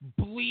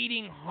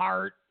 bleeding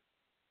heart,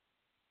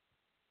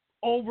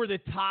 over the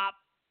top,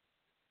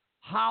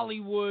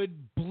 Hollywood,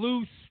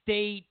 blue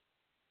state,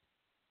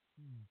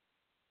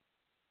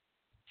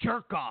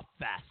 jerk-off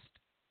fest.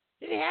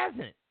 It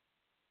hasn't.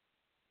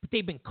 But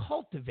they've been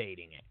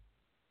cultivating it.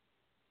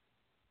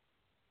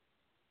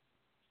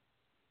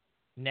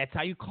 And that's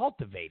how you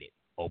cultivate it.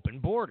 Open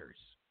borders.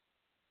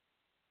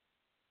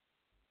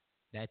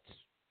 That's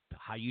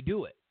how you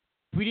do it.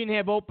 If we didn't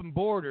have open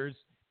borders,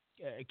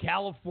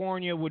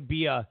 California would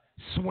be a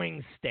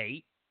swing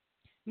state.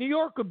 New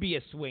York would be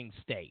a swing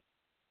state.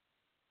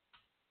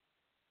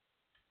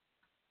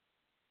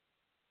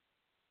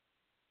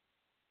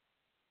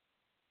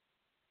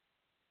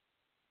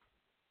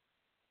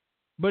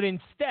 But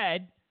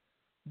instead,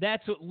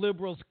 that's what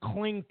liberals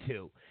cling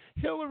to.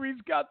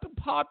 Hillary's got the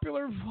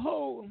popular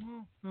vote.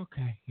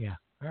 Okay, yeah,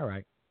 all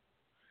right.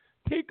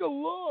 Take a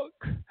look.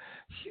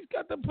 She's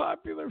got the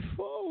popular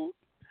vote.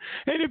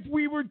 And if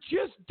we were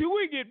just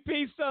doing it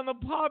based on the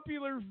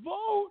popular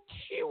vote,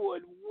 she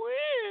would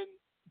win.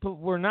 But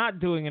we're not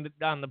doing it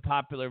on the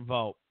popular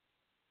vote.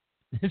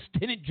 This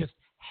didn't just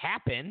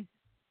happen.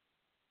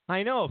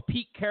 I know if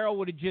Pete Carroll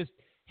would have just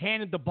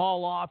handed the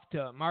ball off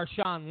to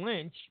Marshawn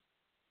Lynch,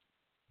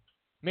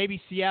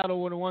 maybe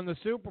Seattle would have won the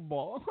Super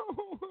Bowl.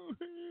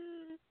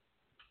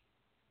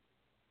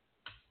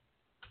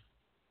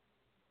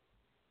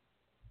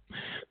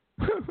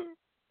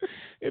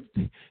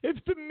 If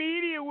the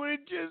media would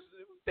have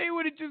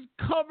just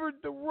covered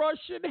the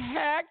Russian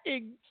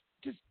hacking,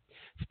 if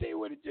they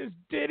would have just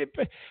did it,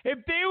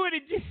 if they would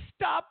have just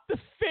stopped the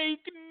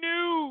fake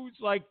news,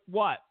 like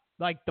what?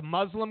 Like the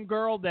Muslim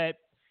girl that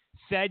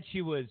said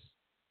she was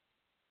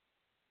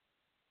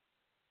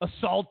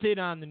assaulted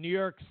on the New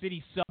York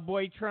City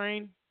subway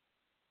train.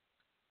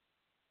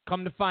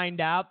 Come to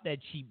find out that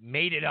she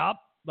made it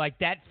up, like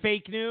that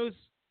fake news.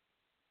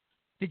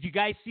 Did you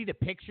guys see the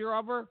picture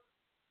of her?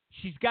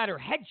 She's got her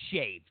head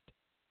shaved.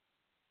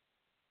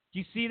 Did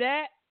you see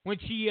that? When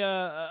she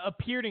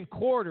appeared in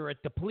court or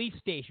at the police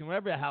station,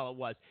 whatever the hell it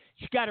was.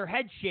 She got her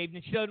head shaved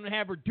and she doesn't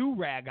have her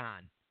do-rag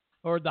on.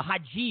 Or the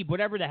hijab,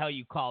 whatever the hell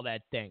you call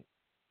that thing.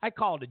 I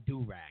call it a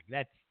do-rag.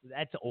 That's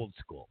old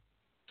school.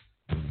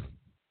 Hijab.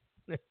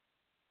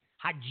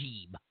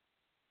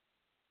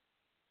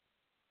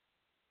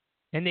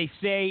 And they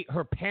say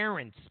her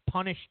parents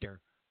punished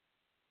her.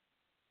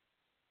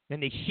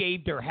 And they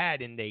shaved her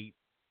head and they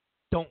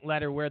don't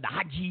let her wear the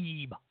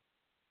hijab.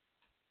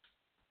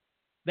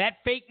 That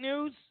fake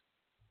news?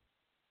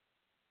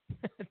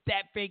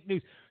 That fake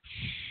news.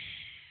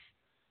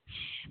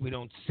 Shh. We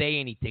don't say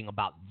anything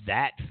about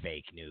that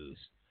fake news.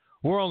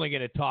 We're only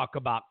going to talk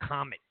about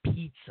Comet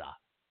Pizza.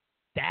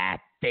 That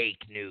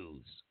fake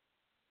news.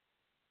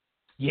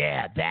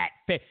 Yeah, that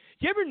fake.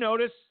 Do you ever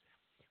notice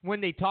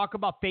when they talk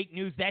about fake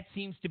news, that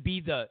seems to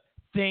be the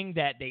thing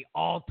that they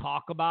all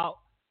talk about?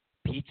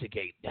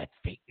 Pizzagate. That's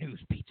fake news.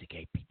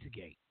 Pizzagate.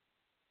 Pizzagate.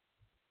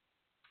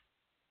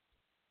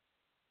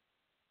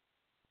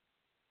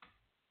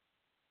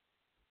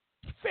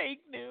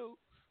 Fake news.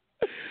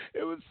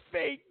 It was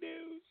fake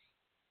news.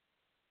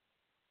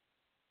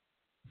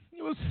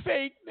 It was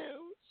fake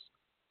news.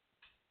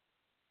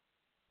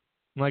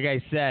 Like I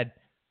said,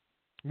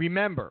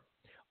 remember,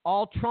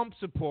 all Trump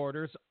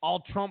supporters,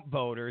 all Trump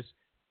voters,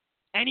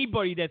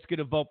 anybody that's going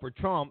to vote for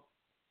Trump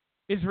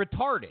is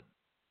retarded.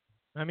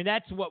 I mean,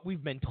 that's what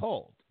we've been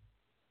told.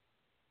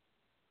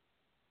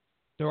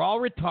 They're all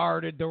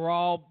retarded. They're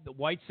all the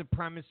white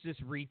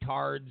supremacist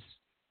retards,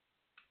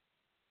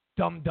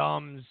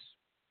 dum-dums.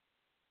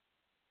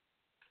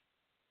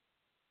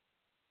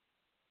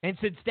 And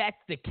since that's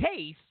the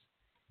case,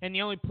 and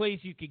the only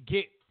place you could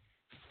get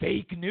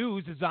fake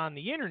news is on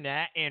the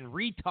internet, and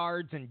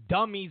retards and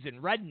dummies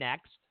and rednecks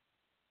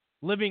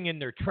living in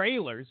their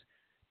trailers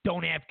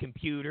don't have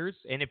computers,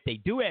 and if they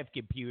do have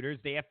computers,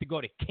 they have to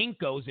go to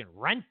Kinko's and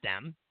rent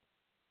them,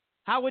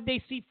 how would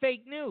they see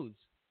fake news?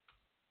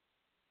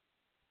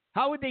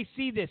 How would they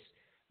see this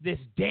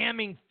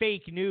damning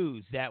fake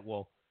news that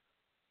will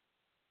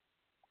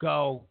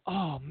go,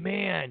 oh,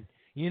 man,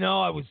 you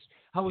know, I was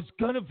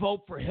going to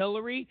vote for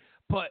Hillary,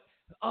 but,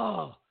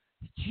 oh,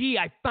 gee,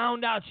 I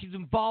found out she's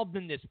involved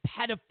in this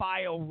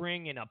pedophile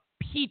ring in a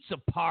pizza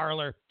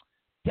parlor.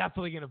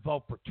 Definitely going to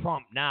vote for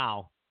Trump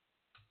now.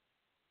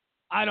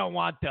 I don't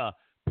want the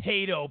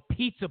pedo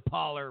pizza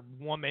parlor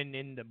woman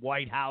in the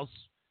White House.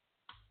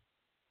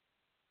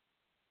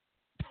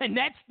 And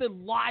that's the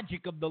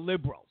logic of the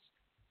liberals.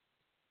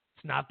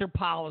 It's not their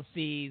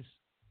policies.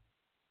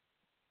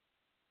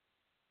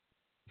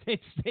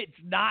 It's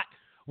not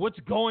what's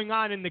going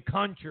on in the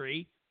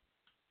country.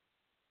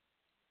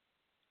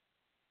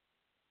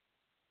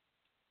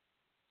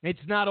 It's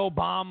not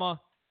Obama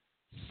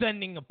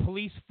sending a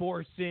police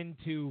force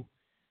into,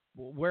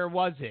 where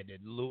was it?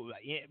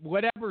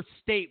 Whatever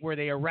state where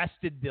they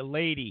arrested the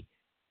lady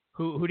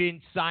who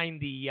didn't sign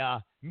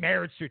the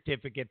marriage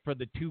certificate for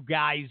the two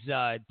guys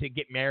to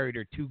get married,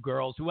 or two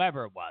girls,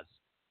 whoever it was.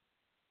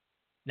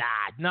 Nah,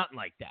 nothing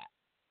like that.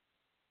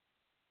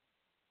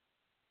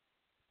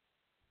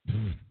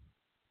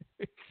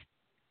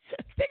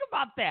 Think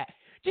about that.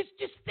 Just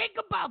think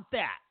about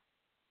that.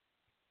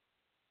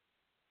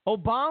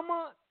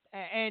 Obama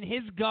and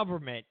his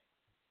government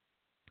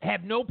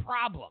have no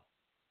problem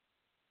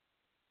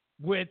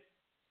with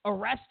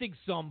arresting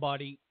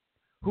somebody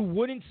who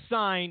wouldn't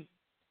sign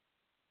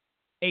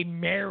a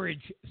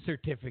marriage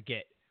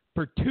certificate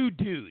for two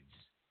dudes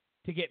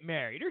to get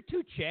married, or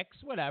two chicks,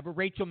 whatever,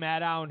 Rachel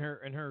Maddow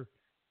and her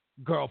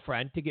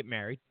girlfriend to get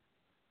married.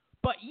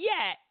 But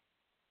yet,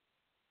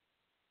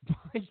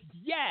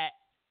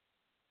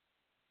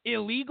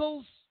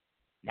 illegals,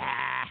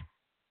 nah.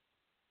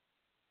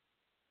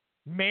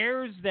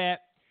 Mayors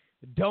that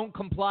don't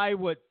comply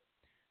with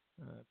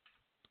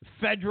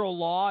federal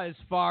law as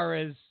far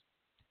as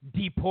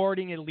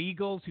deporting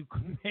illegals who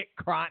commit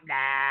crime,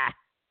 nah.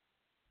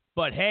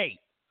 But hey,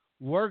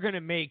 we're going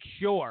to make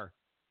sure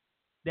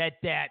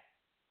that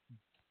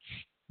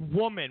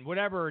woman,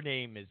 whatever her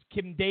name is,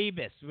 Kim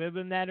Davis,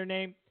 isn't that her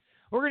name?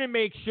 We're going to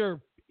make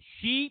sure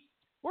she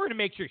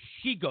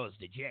goes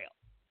to jail.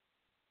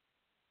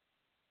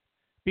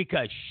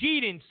 Because she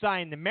didn't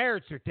sign the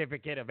marriage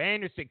certificate of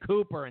Anderson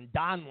Cooper and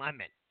Don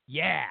Lemon.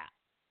 Yeah.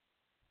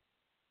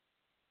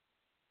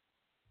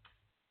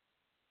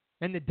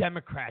 And the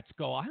Democrats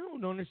go, I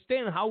don't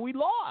understand how we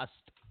lost.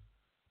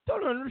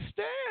 Don't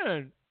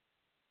understand.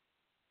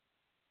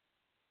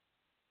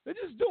 I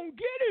just don't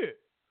get it.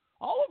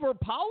 All of our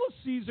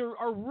policies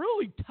are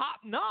really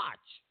top-notch.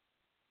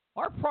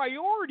 Our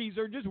priorities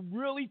are just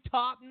really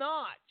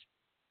top-notch.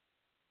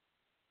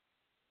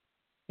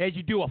 As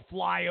you do a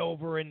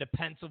flyover into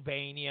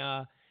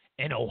Pennsylvania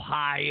and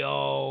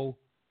Ohio,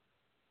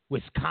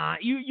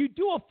 Wisconsin, you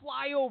do a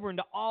flyover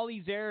into all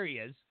these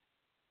areas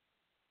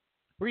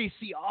where you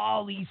see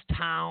all these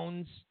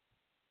towns.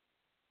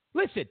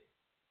 Listen,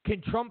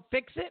 can Trump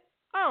fix it?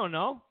 I don't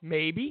know.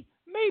 Maybe.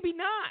 Maybe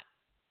not.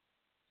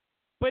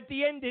 But at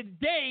the end of the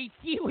day,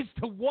 he was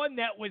the one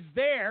that was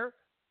there.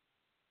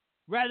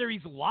 Whether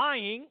he's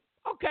lying,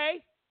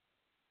 okay,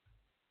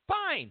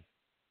 fine.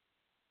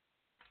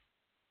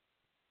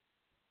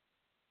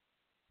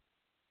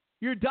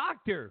 Your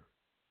doctor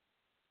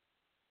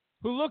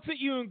who looks at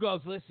you and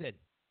goes, listen,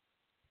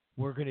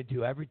 we're going to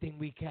do everything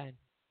we can.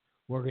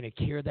 We're going to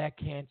cure that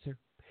cancer.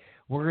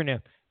 We're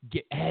going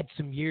to add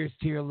some years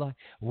to your life.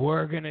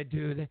 We're going to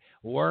do that.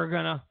 We're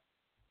going to.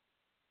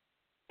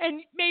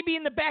 And maybe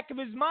in the back of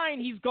his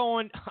mind, he's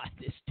going,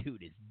 this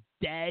dude is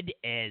dead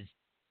as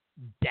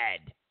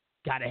dead.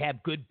 Got to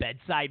have good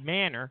bedside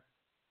manner.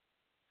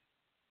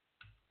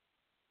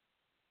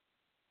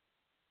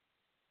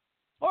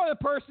 Or the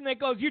person that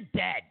goes, you're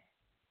dead.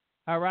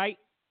 All right?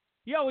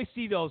 You always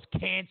see those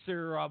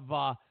cancer of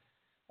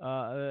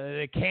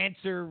the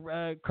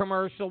cancer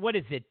commercial. What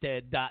is it?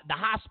 The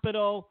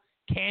hospital,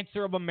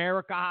 Cancer of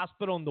America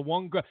Hospital, and the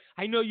one girl.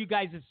 I know you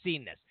guys have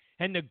seen this.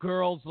 And the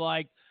girl's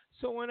like,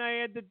 so when I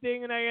had the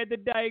thing and I had the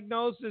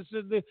diagnosis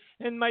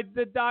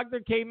the doctor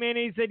came in and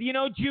he said, you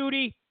know,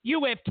 Judy,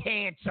 you have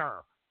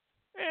cancer.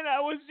 And I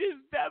was just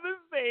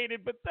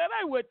devastated. But then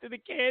I went to the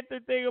Cancer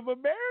Thing of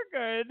America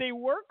and they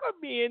work on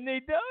me and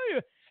they tell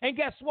you. And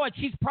guess what?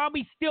 She's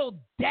probably still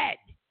dead.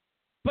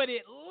 But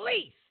at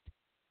least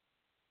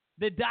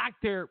the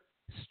doctor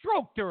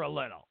stroked her a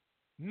little,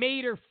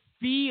 made her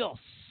feel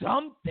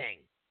something.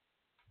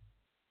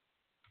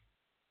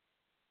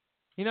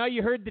 You know,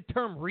 you heard the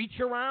term reach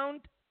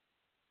around?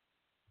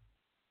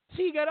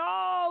 So you got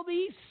all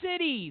these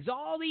cities,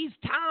 all these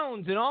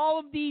towns, and all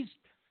of these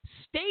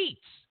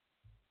states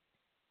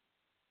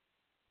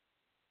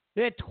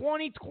that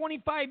 20,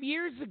 25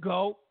 years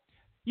ago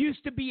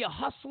used to be a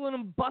hustling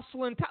and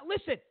bustling town.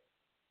 Listen,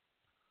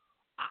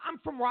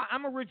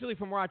 I'm originally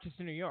from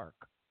Rochester, New York.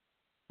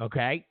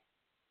 Okay?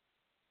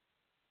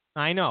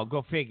 I know,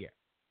 go figure.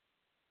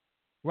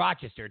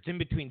 Rochester, it's in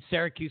between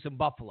Syracuse and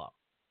Buffalo.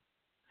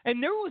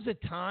 And there was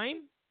a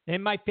time,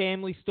 and my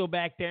family's still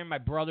back there, my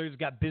brother's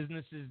got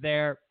businesses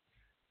there.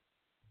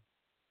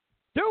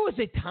 There was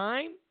a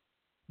time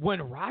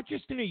when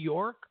Rochester, New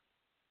York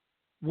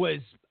was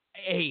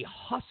a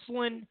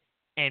hustling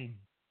and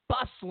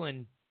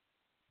bustling.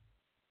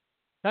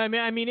 I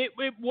mean, it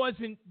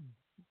wasn't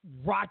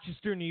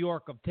Rochester, New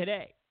York of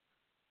today.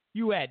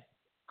 You had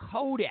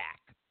Kodak.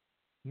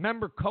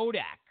 Remember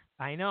Kodak?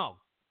 I know.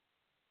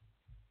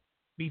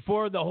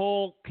 before the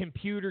whole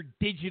computer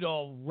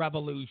digital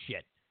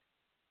revolution.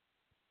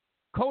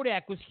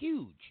 Kodak was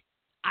huge.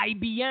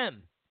 IBM,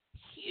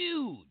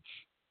 huge.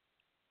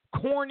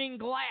 Corning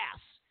Glass,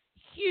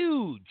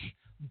 huge.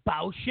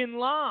 Bausch &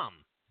 Lomb,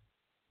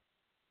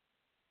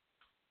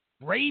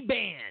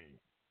 Ray-Ban.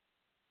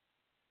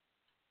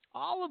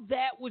 All of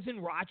that was in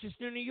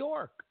Rochester, New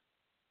York.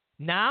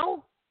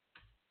 Now,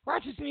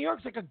 Rochester, New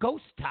York's like a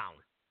ghost town.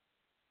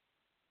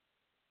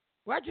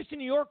 Rochester,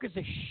 New York is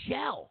a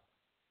shell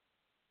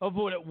of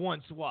what it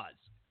once was.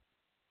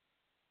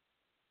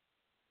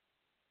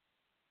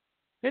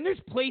 And there's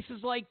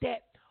places like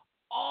that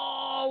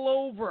all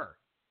over.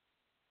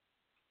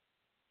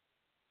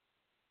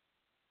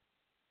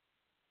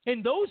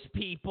 And those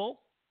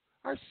people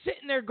are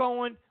sitting there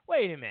going,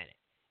 wait a minute.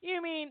 You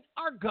mean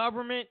our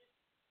government,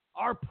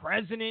 our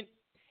president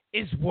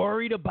is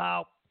worried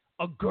about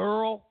a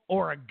girl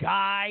or a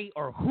guy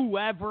or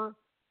whoever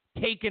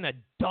taking a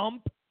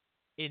dump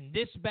in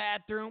this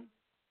bathroom?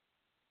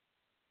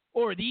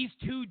 Or these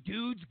two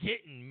dudes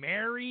getting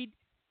married?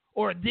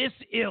 Or this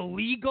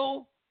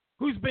illegal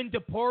who's been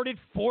deported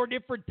 4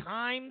 different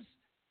times?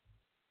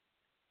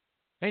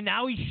 And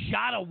now he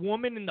shot a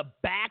woman in the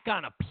back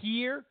on a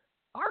pier?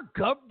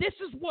 This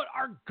is what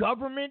our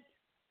government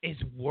is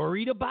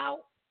worried about?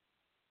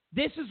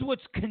 This is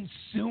what's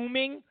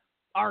consuming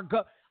our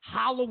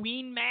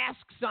Halloween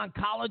masks on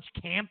college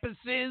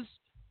campuses?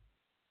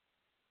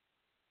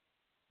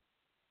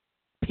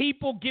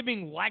 People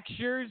giving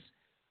lectures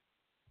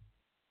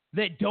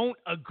that don't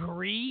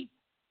agree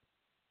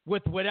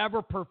with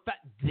whatever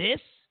this?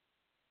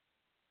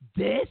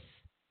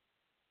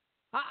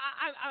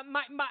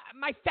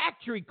 My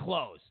factory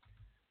closed.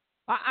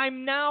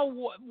 I'm now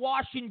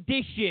washing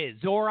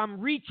dishes, or I'm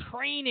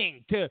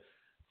retraining to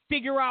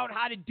figure out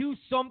how to do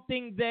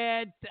something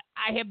that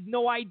I have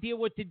no idea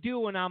what to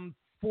do, and I'm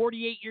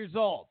 48 years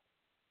old.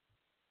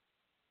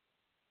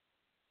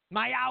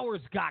 My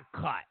hours got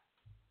cut.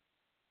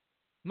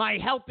 My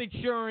health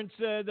insurance,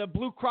 the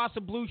Blue Cross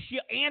and Blue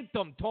Shield,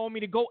 Anthem told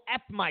me to go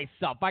F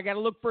myself. I got to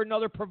look for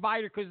another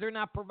provider because they're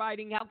not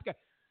providing health care.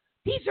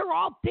 These are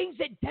all things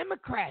that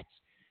Democrats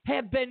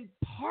have been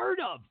part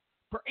of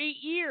for 8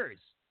 years.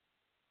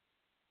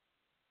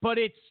 But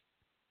it's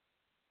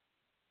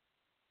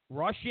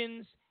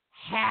Russians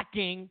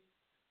hacking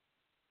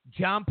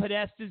John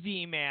Podesta's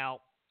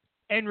email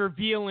and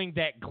revealing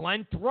that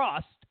Glenn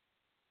Thrust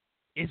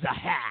is a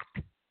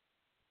hack.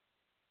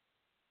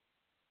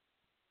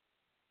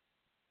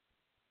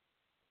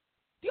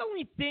 The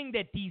only thing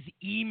that these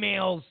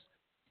emails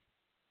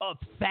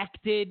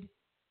affected,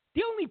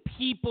 the only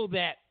people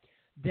that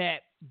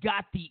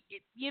got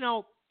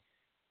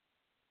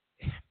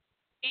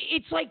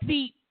it's like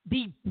the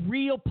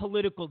real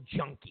political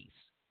junkies,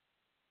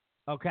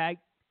 okay?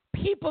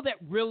 People that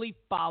really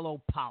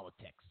follow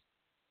politics.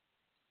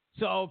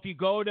 So if you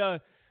go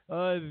to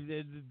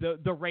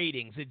the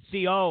ratings and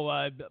see,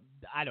 I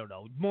don't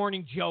know,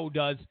 Morning Joe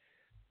does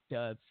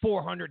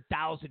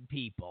 400,000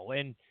 people,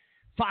 and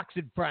Fox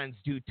and Friends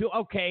do too.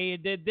 Okay,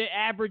 the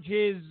average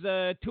is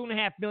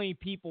 2.5 million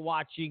people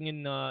watching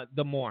in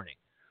the morning.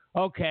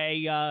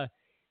 Okay,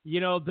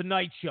 the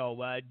night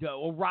show,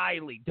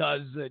 O'Reilly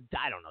does,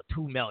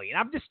 2 million.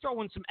 I'm just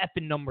throwing some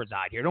effing numbers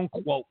out here. Don't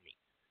quote me.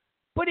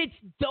 But it's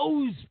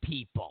those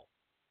people.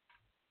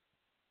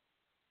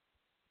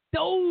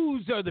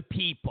 Those are the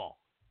people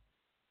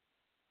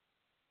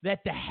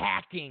that the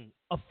hacking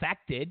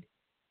affected.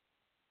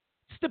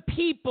 It's the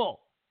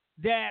people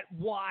that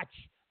watch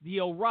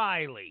the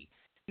O'Reilly.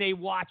 They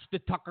watch the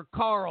Tucker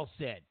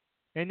Carlson.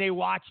 And they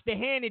watch the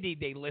Hannity.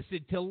 They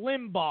listen to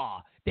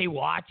Limbaugh. They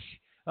watch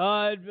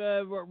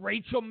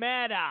Rachel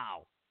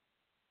Maddow.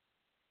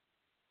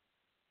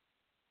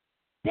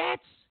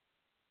 That's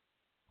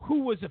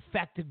who was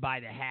affected by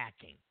the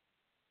hacking.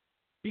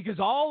 Because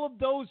all of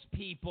those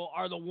people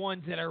are the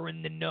ones that are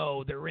in the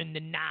know. They're in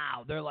the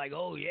now. They're like,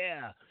 oh,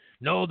 yeah.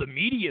 No, the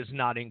media's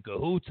not in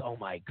cahoots. Oh,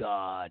 my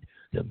God.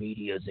 The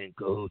media's in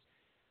cahoots.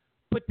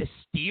 But the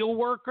steel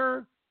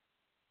worker,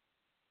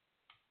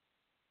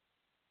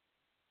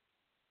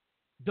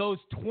 those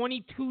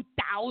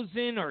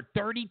 22,000 or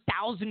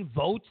 30,000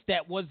 votes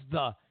that was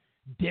the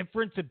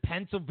difference in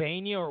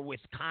Pennsylvania or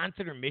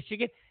Wisconsin or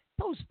Michigan,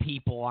 those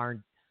people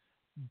aren't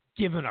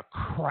giving a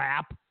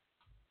crap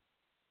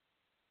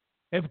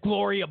if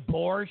Gloria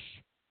Borsch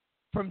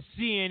from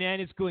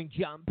CNN is going,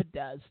 John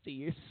Podesta,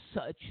 you're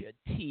such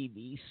a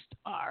TV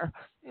star.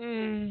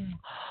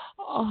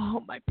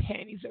 Oh, my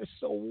panties are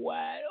so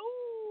wet.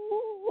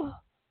 Ooh.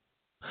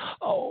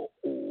 Oh,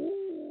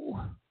 ooh.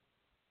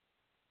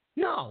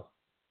 No,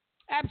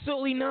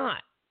 absolutely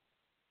not.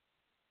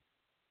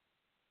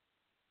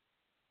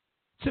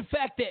 It's the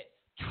fact that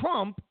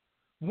Trump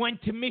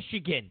went to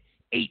Michigan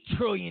 8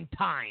 trillion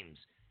times.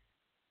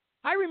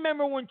 I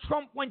remember when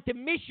Trump went to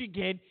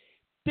Michigan,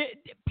 the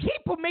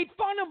people made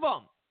fun of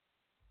him.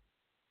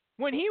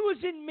 When he was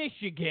in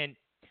Michigan,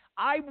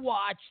 I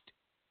watched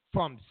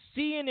from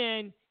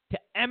CNN to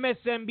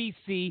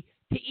MSNBC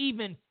to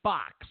even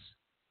Fox,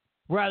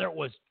 whether it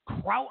was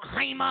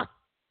Krautheimer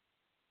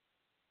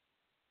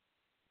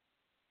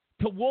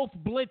to Wolf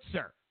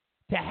Blitzer,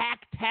 to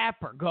Hack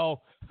Tapper,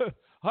 go,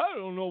 I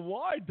don't know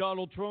why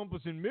Donald Trump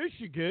was in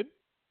Michigan.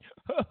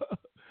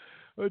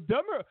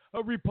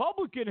 A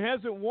Republican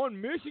hasn't won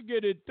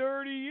Michigan in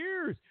 30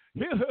 years.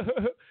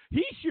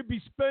 He should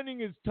be spending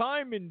his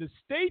time in the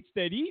states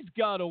that he's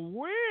got to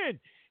win.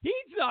 He's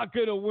not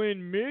going to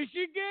win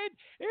Michigan.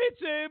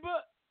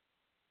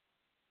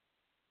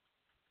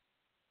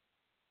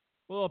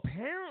 Well,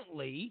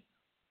 apparently,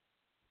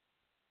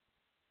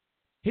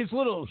 his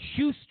little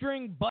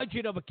shoestring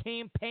budget of a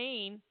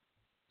campaign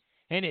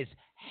and his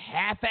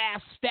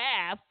half-ass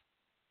staff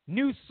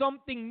knew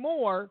something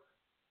more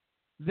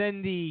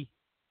than the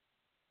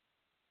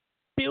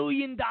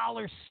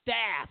billion-dollar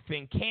staff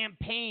and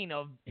campaign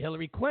of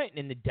Hillary Clinton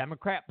in the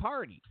Democrat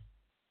Party.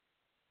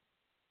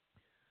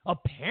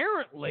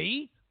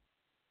 Apparently,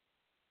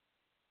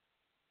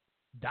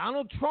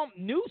 Donald Trump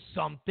knew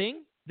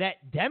something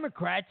that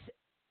Democrats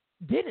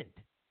didn't.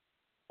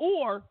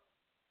 Or,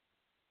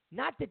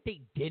 not that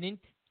they didn't,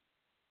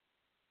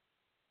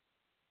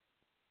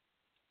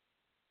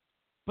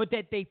 but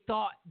that they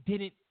thought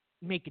didn't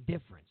make a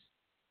difference.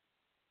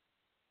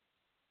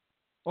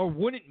 Or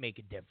wouldn't make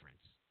a difference.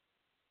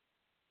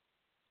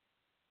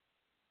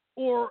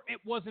 Or it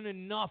wasn't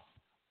enough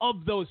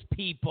of those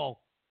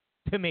people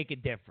to make a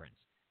difference.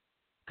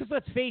 Because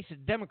let's face it,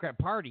 the Democrat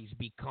Party's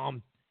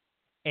become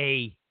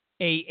a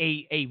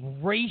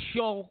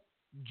racial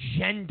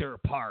gender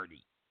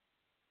party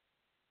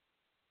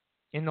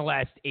in the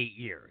last 8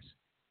 years.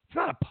 It's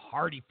not a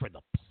party for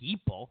the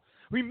people.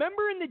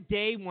 Remember in the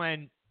day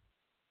when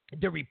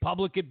the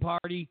Republican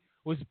Party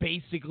was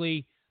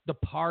basically the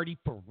party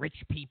for rich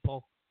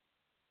people?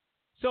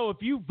 So if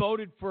you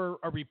voted for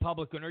a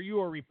Republican or you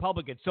were a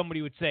Republican,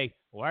 somebody would say,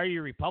 why are you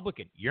a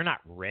Republican? You're not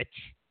rich.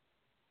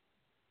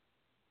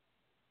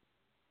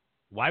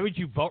 Why would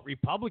you vote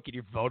Republican?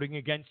 You're voting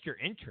against your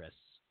interests.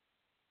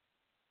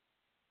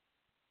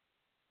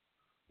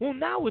 Well,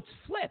 now it's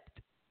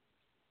flipped.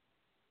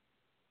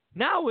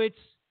 Now it's,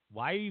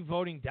 why are you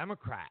voting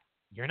Democrat?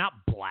 You're not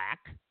black.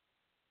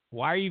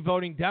 Why are you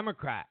voting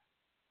Democrat?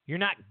 You're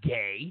not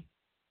gay.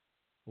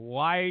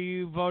 Why are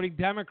you voting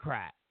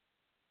Democrat?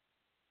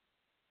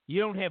 You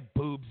don't have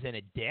boobs and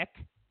a dick.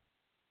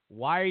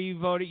 Why are you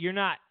voting? You're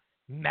not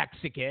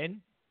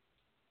Mexican.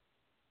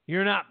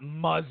 You're not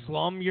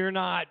Muslim. You're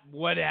not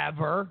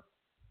whatever.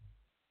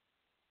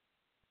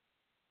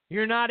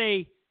 You're not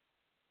a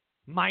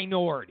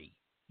minority.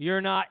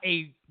 You're not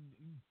a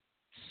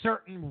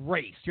certain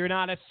race. You're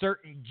not a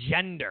certain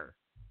gender.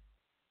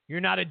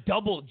 You're not a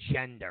double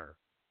gender.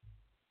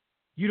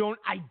 You don't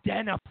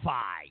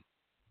identify.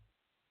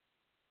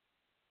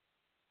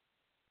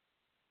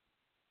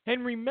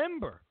 And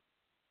remember,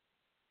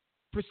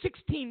 for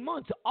 16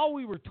 months, all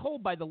we were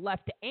told by the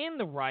left and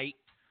the right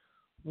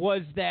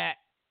was that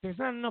there's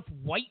not enough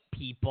white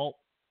people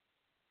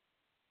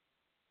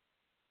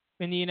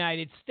in the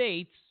United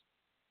States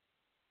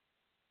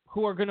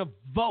who are going to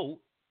vote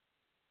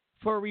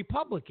for a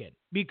Republican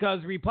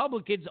because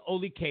Republicans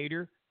only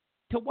cater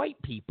to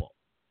white people.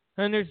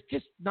 And there's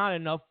just not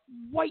enough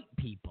white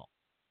people.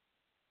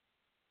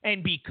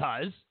 And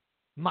because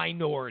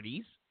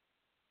minorities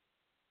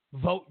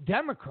vote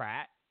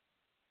Democrat,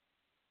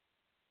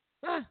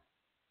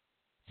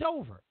 it's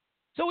over.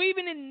 So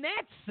even in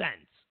that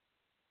sense,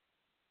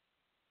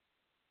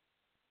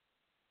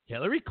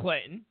 Hillary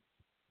Clinton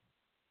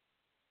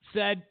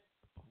said,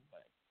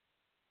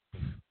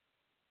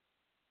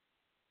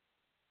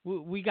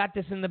 we got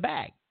this in the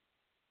bag.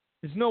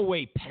 There's no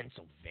way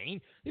Pennsylvania.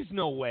 There's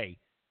no way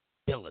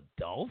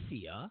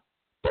Philadelphia.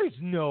 There's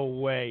no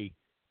way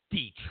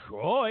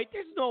Detroit.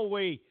 There's no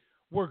way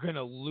we're going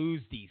to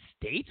lose these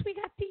states. We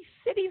got these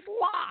cities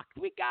locked.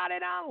 We got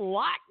it on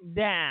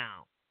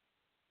lockdown.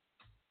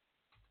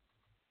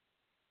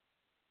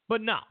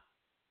 But no.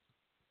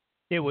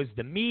 It was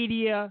the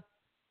media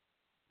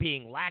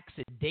being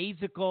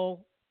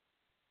lackadaisical,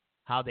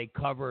 how they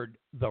covered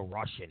the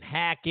Russian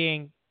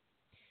hacking.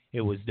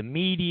 It was the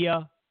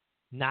media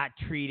not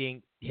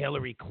treating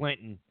Hillary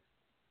Clinton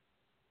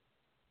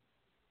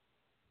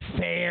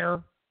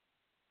fair.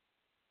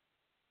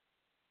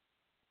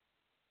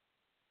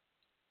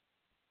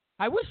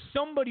 I wish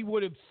somebody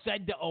would have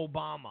said to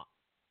Obama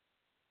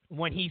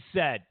when he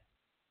said,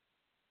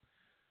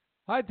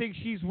 I think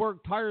she's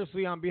worked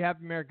tirelessly on behalf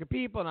of American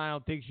people, and I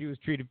don't think she was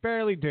treated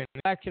fairly during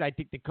the election. I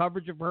think the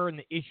coverage of her and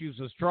the issues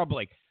was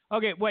troubling.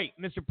 Okay, wait,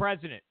 Mr.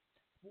 President.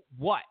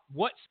 What?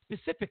 What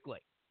specifically?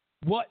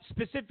 What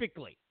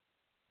specifically?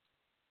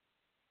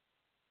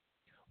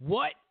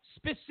 What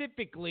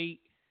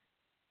specifically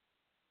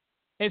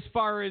as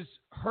far as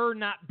her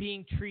not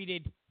being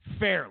treated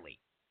fairly?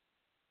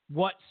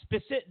 What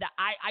specific?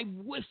 I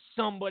wish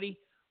somebody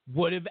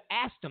would have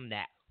asked him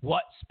that.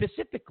 What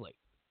specifically?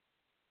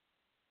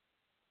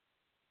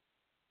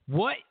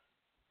 What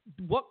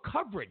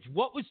coverage?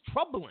 What was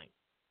troubling?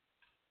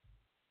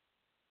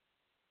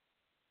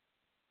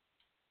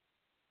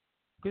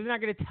 Because they're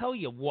not going to tell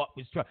you what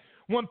was troubling.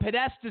 When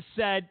Podesta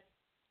said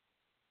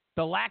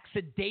the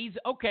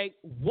lackadaisical, okay,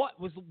 what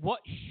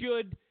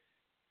should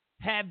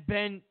have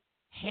been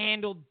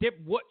handled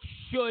what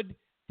should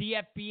the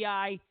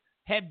FBI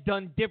have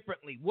done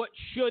differently? What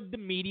should the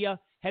media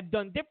have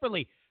done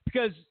differently?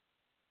 Because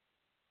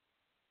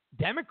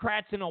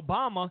Democrats and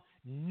Obama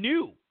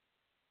knew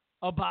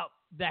about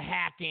the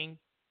hacking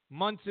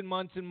months and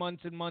months and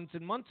months and months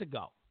and months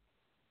ago.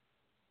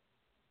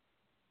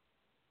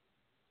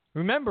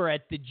 Remember,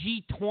 at the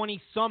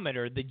G20 summit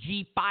or the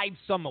G5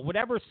 summit,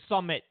 whatever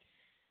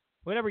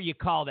you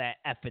call that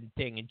effing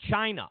thing in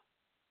China,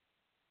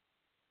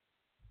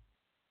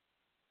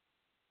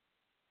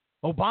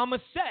 Obama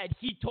said,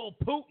 he told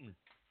Putin,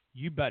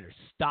 you better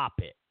stop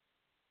it.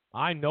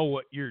 I know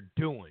what you're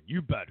doing.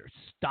 You better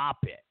stop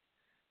it.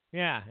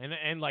 Yeah,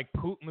 and like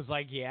Putin was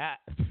like, yeah,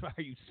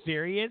 are you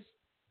serious?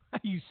 Are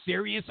you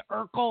serious,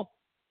 Urkel?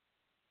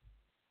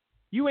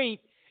 You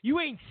ain't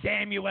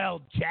Samuel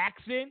L.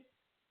 Jackson.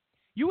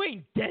 You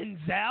ain't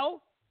Denzel.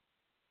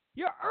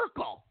 You're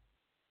Urkel.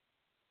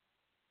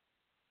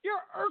 You're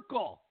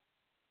Urkel.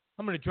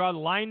 I'm going to draw the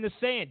line in the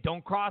sand.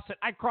 Don't cross it.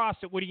 I cross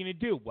it. What are you going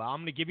to do? Well, I'm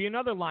going to give you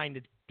another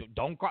line.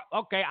 Don't cross.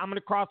 Okay, I'm going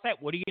to cross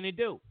that. What are you going to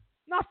do?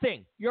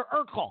 Nothing. You're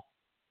Urkel.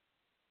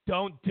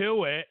 Don't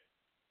do it.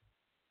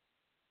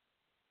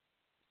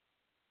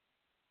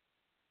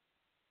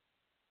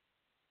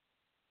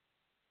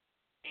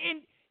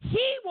 And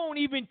he won't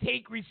even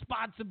take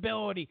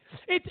responsibility.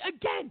 It's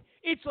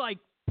like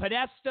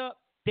Podesta,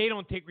 they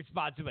don't take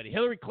responsibility.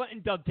 Hillary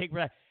Clinton doesn't take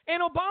responsibility.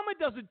 And Obama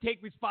doesn't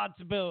take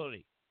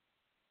responsibility.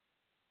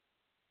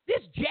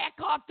 This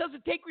jackoff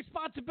doesn't take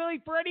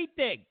responsibility for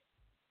anything.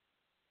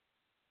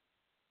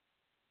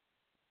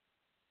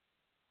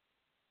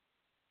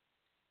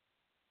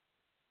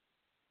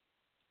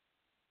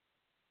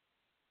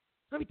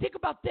 I mean, think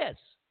about this.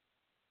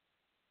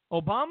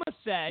 Obama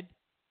said,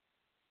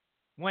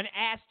 when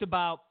asked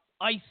about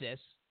ISIS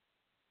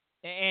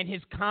and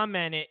his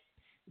comment it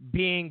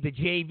being the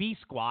JV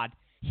squad,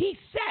 he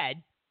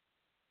said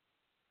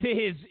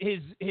to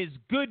his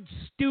good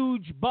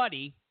stooge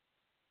buddy,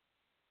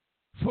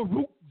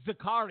 Rob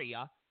Zicari,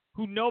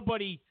 who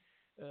nobody,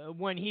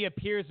 when he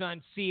appears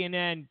on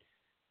CNN,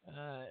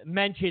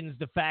 mentions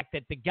the fact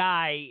that the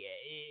guy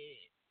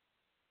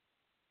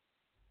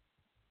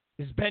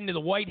has been to the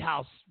White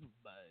House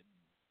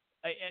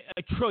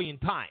a trillion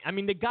times. I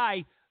mean, the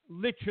guy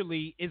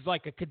literally is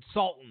like a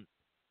consultant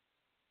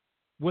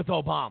with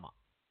Obama.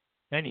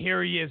 And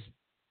here he is,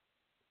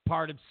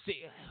 part of,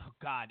 oh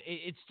God,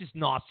 it's just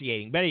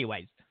nauseating. But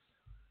anyways,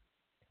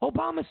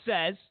 Obama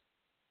says,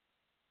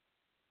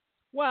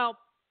 well,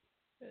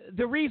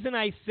 the reason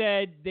I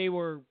said they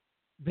were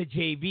the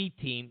JV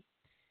team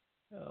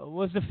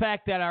was the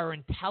fact that our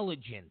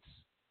intelligence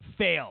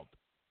failed.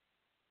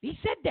 He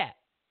said that.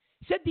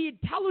 He said the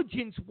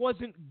intelligence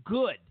wasn't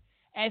good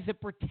as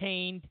it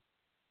pertained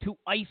to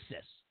ISIS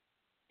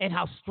and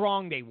how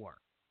strong they were.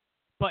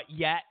 But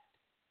yet,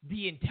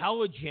 the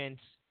intelligence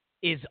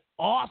is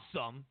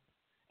awesome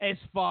as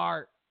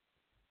far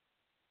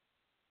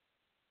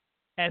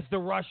as the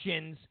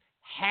Russians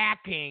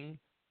hacking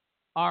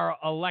our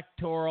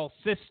electoral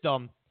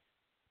system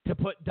to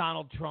put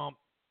Donald Trump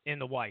in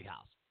the White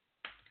House.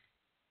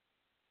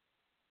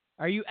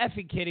 Are you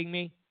effing kidding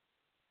me?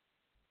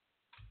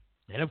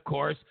 And of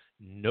course,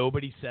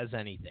 nobody says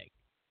anything.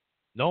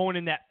 No one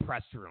in that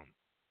press room.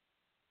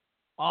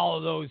 All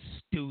of those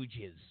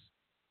stooges.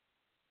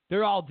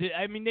 They're all,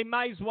 I mean, they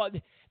might as well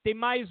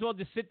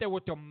just sit there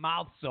with their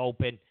mouths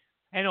open,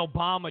 and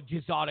Obama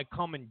just ought to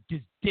come and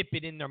just dip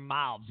it in their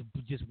mouths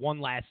just one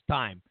last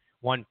time.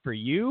 One for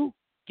you,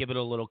 give it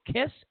a little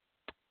kiss.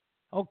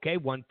 Okay,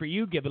 one for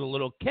you, give it a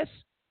little kiss.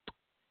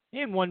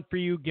 And one for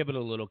you, give it a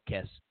little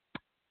kiss.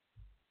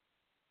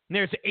 And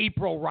there's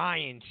April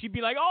Ryan. She'd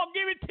be like, oh,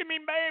 give it to me,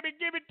 baby,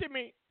 give it to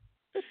me.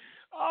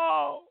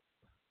 Oh.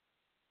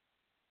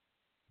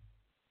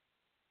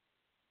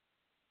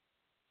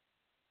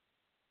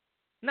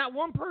 Not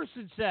one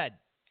person said,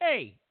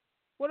 hey,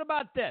 what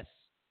about this?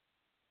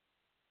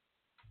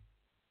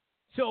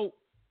 So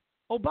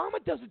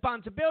Obama does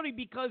responsibility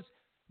because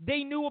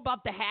they knew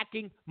about the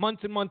hacking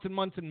months and months and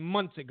months and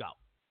months ago.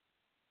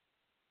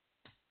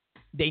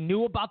 They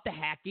knew about the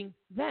hacking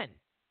then.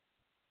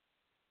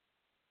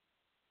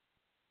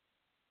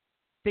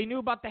 They knew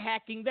about the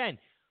hacking then.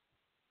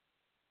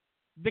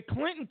 The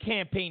Clinton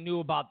campaign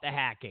knew about the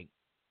hacking.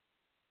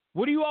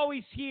 What do you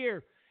always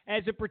hear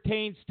as it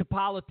pertains to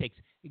politics?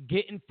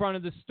 Get in front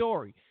of the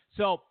story.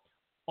 So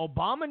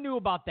Obama knew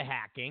about the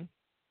hacking.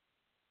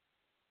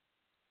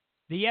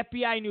 The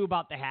FBI knew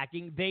about the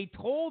hacking. They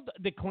told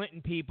the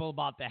Clinton people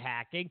about the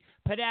hacking.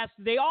 Podesta,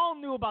 they all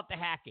knew about the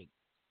hacking.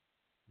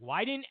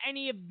 Why didn't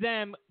any of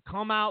them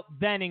come out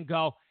then and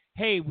go,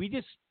 hey, we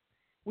just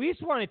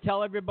want to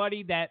tell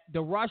everybody that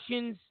the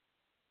Russians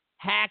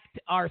hacked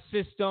our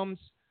systems.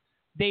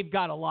 They've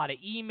got a lot of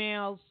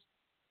emails.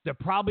 They're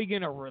probably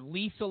going to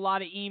release a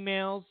lot of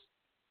emails.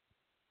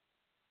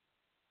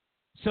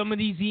 Some of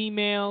these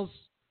emails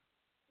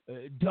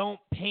don't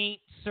paint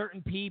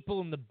certain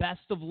people in the best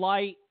of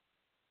light,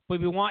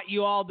 but we want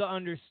you all to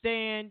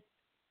understand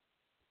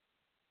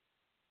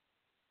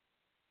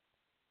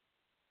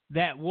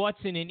that what's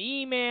in an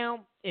email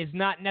is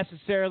not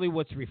necessarily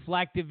what's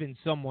reflective in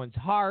someone's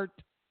heart.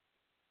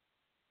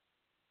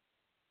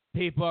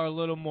 People are a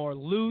little more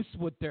loose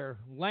with their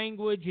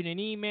language in an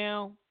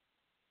email.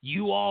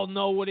 You all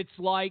know what it's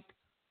like.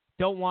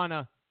 Don't want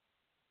to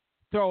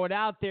throw it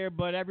out there,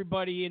 but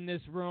everybody in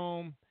this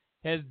room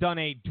has done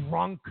a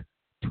drunk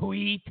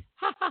tweet,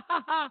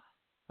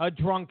 a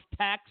drunk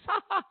text.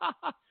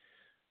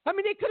 I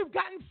mean, they could have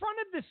gotten in front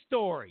of this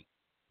story.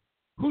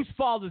 Whose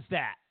fault is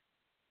that?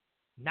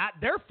 Not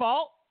their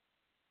fault,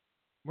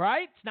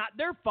 right? It's not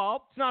their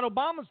fault. It's not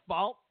Obama's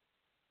fault.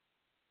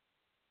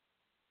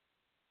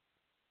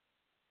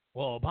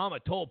 Well, Obama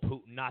told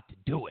Putin not to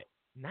do it.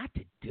 Not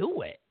to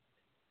do it?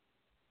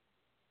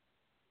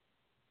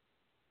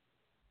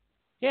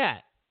 Yeah.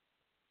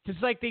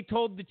 Just like they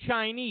told the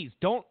Chinese,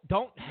 don't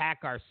hack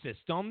our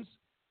systems.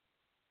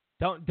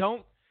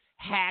 Don't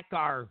hack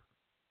our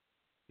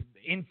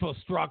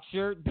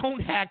infrastructure.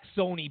 Don't hack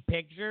Sony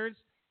Pictures.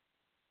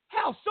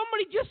 Hell,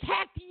 somebody just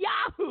hacked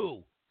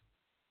Yahoo.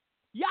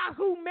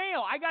 Yahoo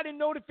Mail. I got a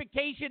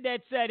notification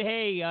that said,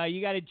 hey, you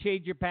got to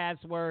change your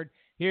password.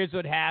 Here's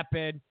what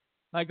happened.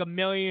 Like 1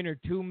 million or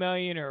 2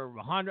 million or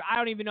 100. I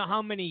don't even know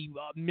how many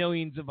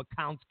millions of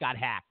accounts got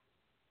hacked.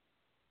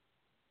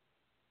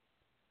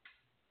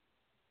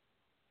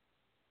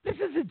 This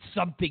isn't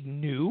something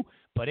new.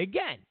 But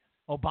again,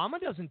 Obama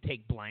doesn't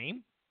take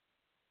blame.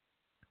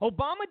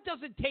 Obama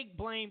doesn't take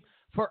blame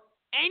for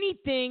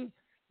anything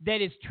that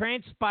is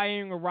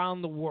transpiring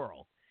around the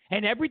world.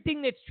 And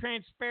everything that's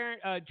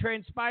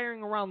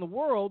transpiring around the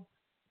world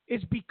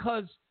is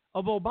because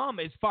of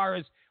Obama. As far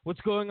as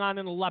what's going on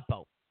in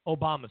Aleppo,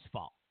 Obama's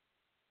fault.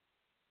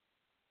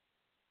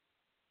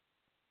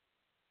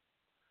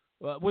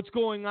 What's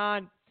going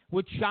on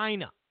with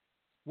China,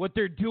 what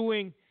they're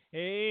doing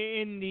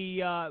in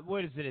the,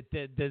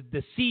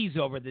 the seas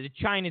over there, the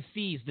China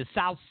seas, the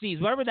South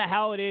Seas, whatever the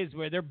hell it is,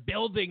 where they're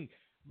building,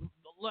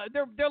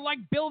 they're like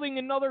building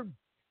another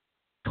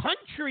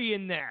country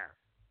in there.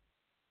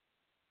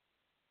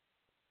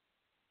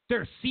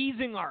 They're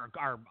seizing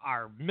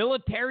our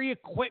military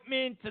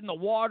equipment in the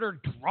water,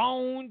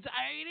 drones.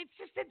 I mean, it's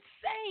just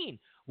insane.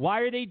 Why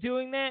are they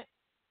doing that?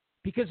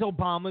 Because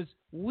Obama's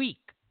weak.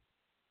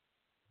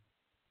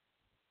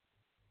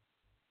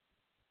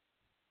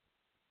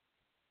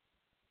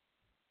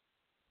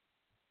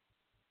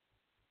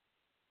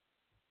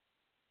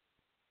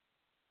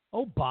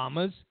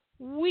 Obama's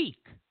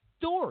weak.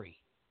 Story.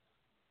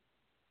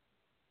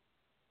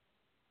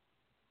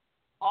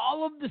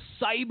 All of the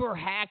cyber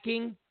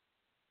hacking,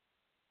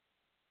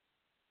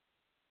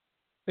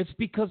 it's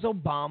because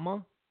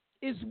Obama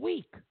is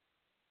weak.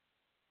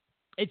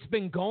 It's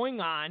been going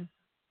on.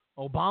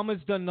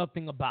 Obama's done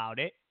nothing about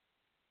it.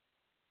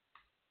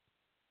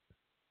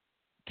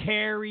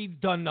 Kerry's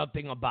done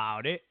nothing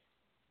about it.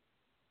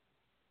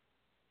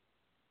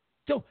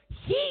 So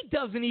he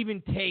doesn't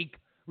even take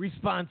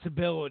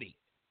responsibility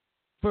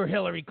for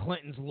Hillary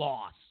Clinton's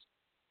loss.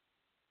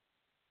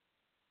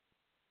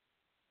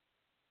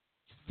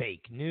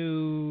 Fake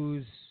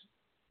news.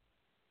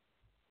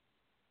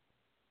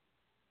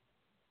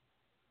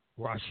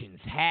 Russians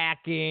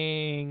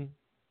hacking.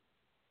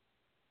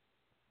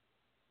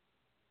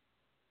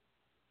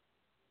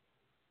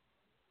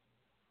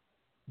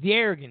 The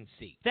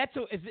arrogancy.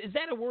 Is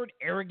that a word,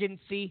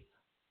 arrogancy?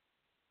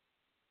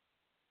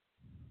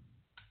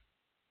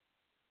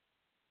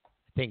 I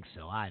think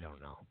so. I don't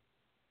know.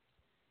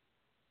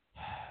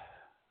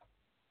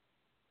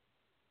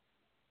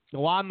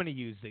 Well, I'm going to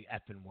use the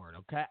effing word,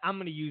 okay? I'm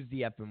going to use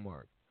the effing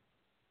word.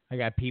 I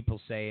got people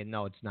saying,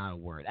 no, it's not a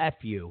word. F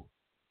you.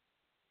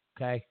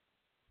 Okay?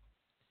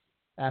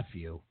 F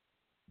you.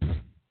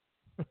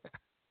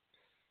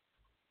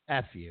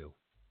 F you.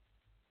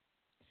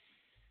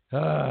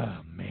 Oh,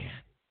 man.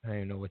 I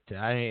don't know what to...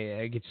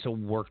 I get so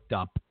worked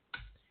up.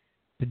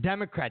 The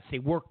Democrats, they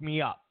work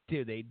me up,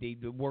 too. They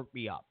work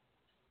me up.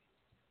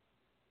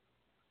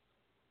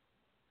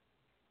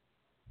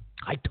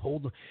 I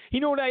told them... You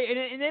know what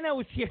and then I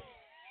was here...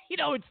 You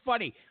know, it's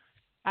funny.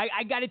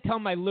 I got to tell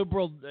my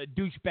liberal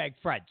douchebag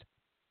friends.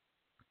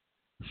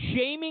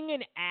 Shaming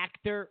an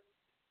actor...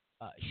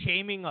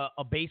 shaming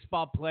a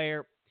baseball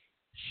player,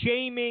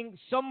 shaming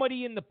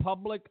somebody in the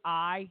public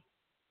eye,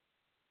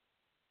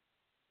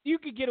 you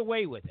could get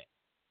away with it.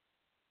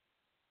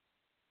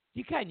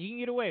 You can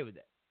get away with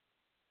it.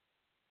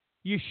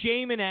 You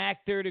shame an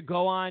actor to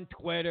go on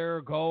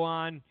Twitter, go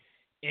on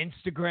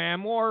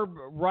Instagram, or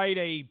write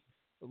a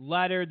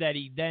letter that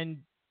he then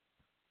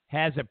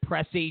has a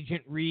press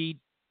agent read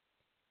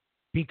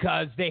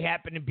because they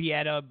happen to be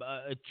at a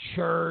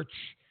church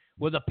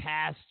with a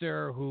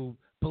pastor who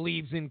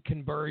believes in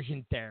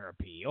conversion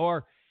therapy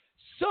or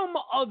some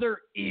other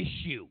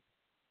issue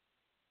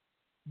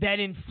that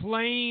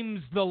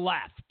inflames the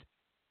left.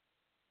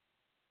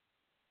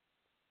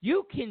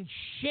 You can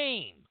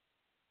shame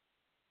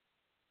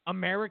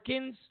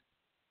Americans,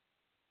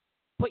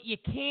 but you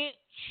can't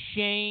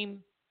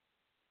shame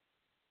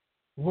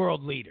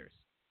world leaders.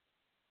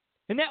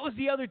 And that was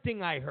the other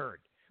thing I heard.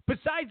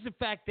 Besides the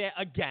fact that,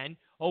 again,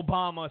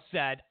 Obama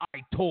said,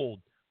 I told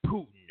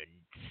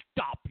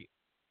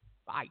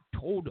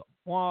told him.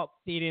 Well,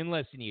 he didn't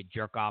listen, you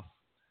jerk off.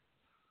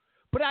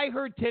 But I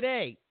heard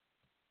today,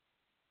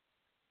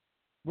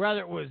 whether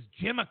it was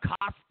Jim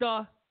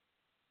Acosta,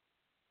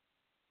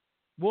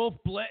 Wolf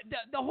Blitz,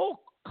 the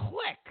whole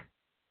clique.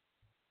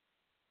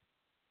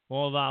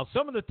 Well, now,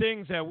 some of the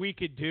things that we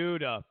could do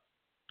to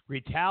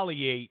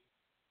retaliate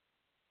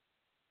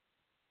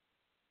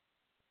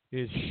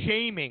is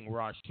shaming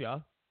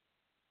Russia,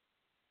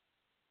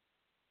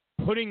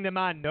 putting them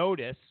on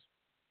notice,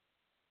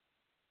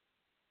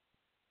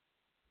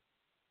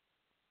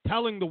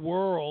 telling the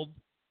world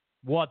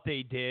what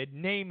they did,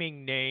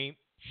 naming names,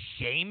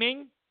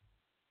 shaming.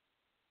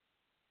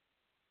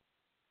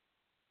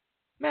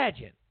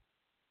 Imagine,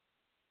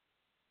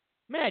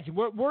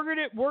 we're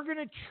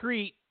gonna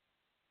treat,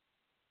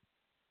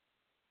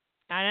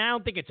 and I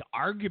don't think it's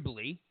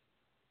arguably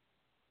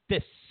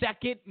the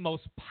second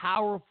most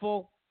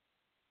powerful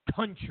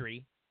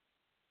country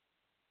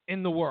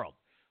in the world.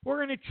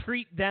 We're going to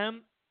treat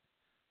them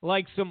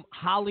like some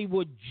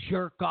Hollywood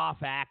jerk-off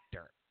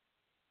actor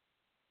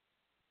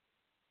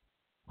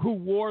who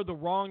wore the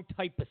wrong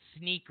type of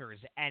sneakers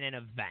at an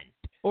event.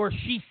 Or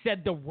she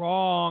said the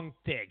wrong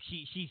thing.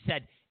 She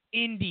said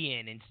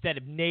Indian instead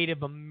of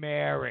Native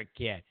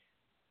American.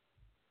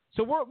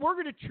 So we're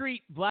going to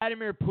treat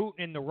Vladimir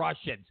Putin and the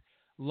Russians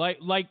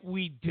like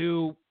we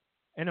do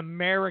an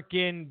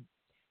American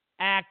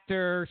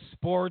actor,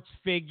 sports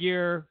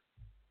figure.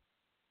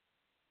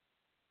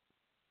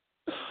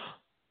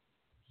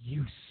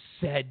 You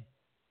said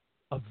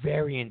a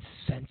very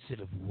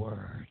insensitive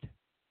word.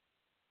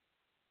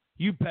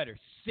 You better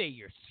say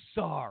you're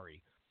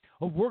sorry,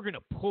 or we're going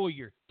to pull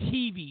your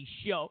TV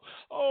show.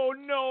 Oh,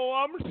 no,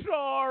 I'm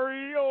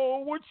sorry.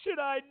 Oh, what should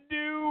I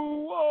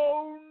do?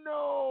 Oh,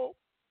 no.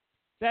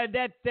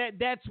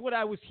 That's what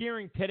I was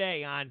hearing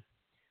today on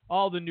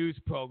all the news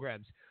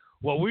programs.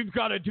 What we've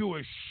got to do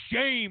is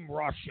shame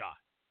Russia.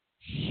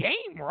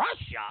 Shame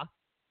Russia?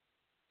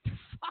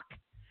 Fuck.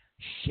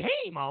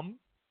 Shame them?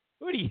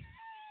 What are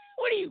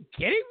you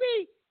kidding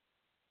me?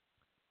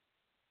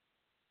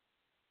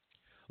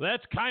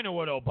 That's kind of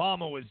what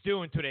Obama was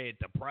doing today at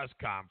the press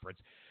conference.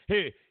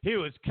 He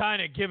was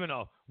kind of giving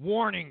a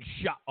warning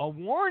shot. A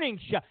warning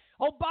shot.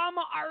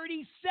 Obama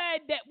already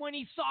said that when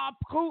he saw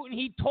Putin,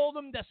 he told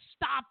him to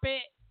stop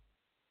it,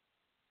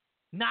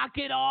 knock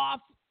it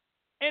off.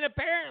 And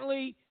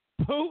apparently,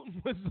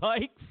 Putin was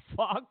like,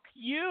 fuck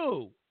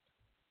you.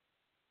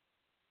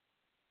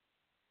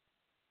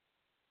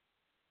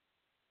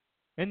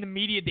 In the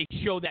media, they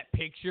show that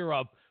picture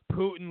of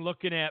Putin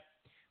looking up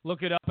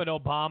at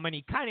Obama, and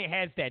he kind of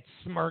has that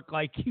smirk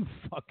like, you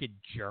fucking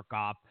jerk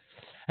off.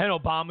 And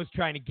Obama's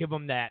trying to give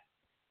him that,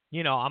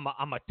 I'm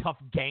a tough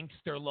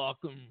gangster look.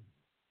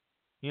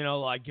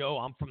 Like, yo,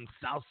 I'm from the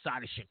south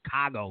side of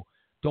Chicago.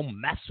 Don't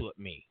mess with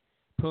me.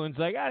 Putin's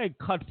like, I didn't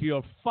cut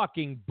your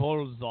fucking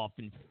balls off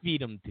and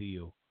feed them to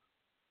you.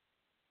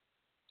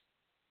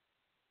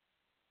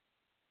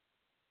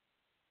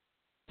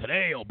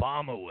 Today,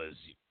 Obama was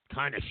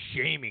kind of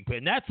shaming,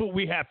 and that's what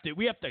we have to.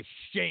 We have to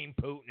shame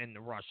Putin and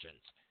the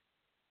Russians.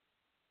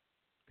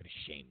 Gonna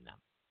shame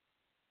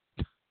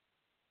them.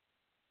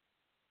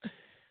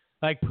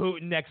 Like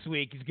Putin next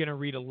week, he's gonna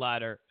read a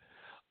letter.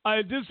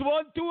 I just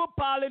want to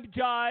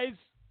apologize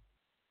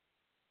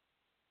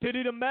to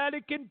the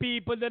American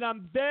people that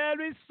I'm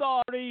very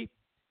sorry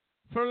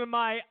for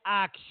my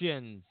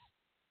actions.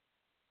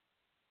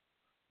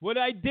 What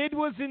I did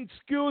was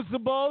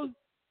inexcusable.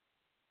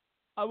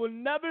 I will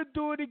never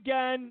do it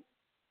again.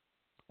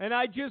 And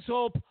I just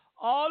hope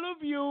all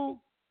of you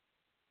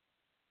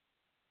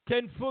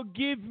can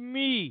forgive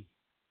me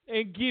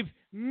and give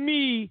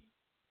me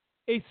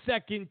a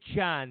second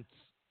chance.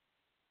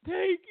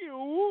 Thank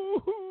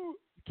you.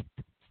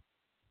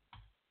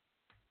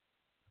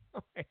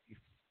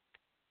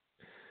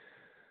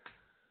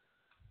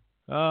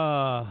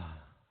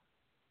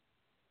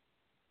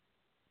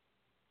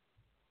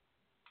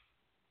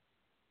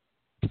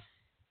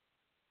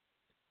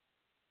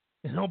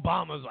 And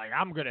Obama's like,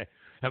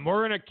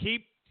 we're gonna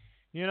keep,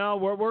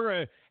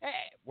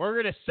 we're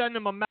gonna send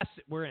him a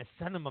message. We're gonna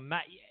send him a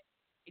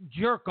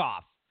jerk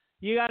off.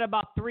 You got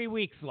about 3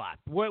 weeks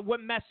left.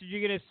 What message are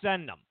you gonna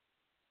send them?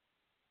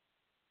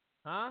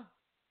 Huh?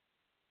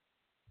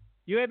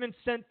 You haven't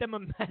sent them a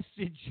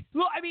message.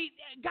 Look, I mean,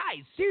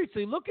 guys,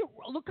 seriously, look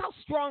how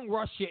strong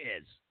Russia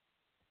is.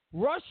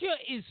 Russia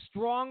is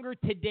stronger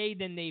today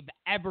than they've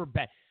ever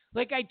been.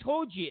 Like I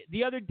told you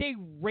the other day,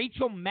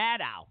 Rachel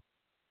Maddow.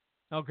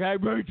 Okay,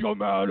 Rachel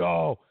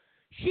Maddow.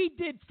 She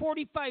did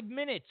 45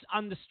 minutes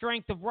on the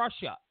strength of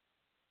Russia,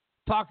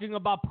 talking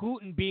about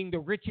Putin being the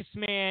richest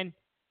man,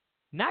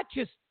 not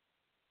just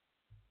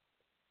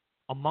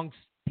amongst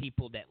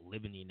people that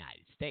live in the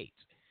United States,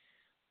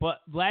 but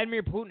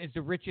Vladimir Putin is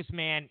the richest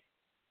man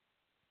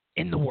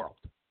in the world.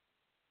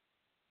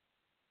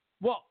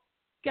 Well,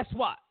 guess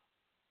what?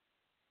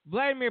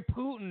 Vladimir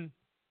Putin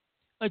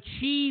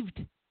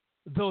achieved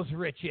those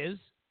riches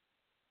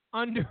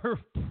under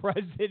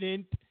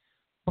President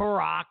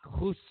Barack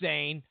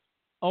Hussein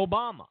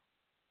Obama.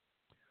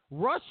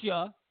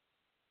 Russia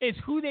is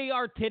who they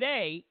are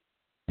today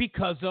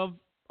because of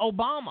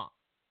Obama.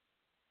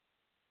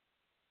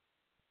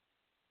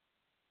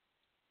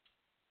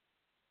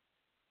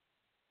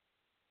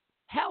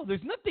 Hell,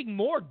 there's nothing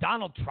more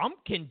Donald Trump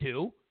can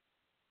do.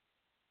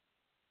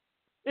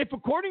 If,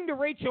 according to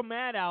Rachel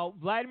Maddow,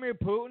 Vladimir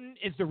Putin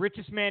is the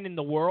richest man in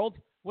the world,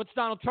 what's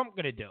Donald Trump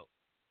going to do?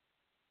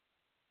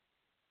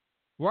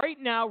 Right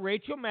now,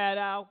 Rachel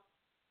Maddow,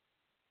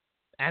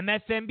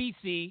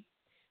 MSNBC,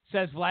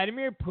 says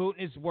Vladimir Putin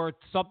is worth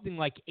something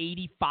like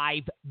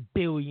 $85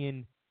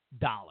 billion.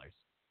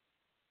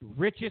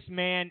 Richest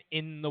man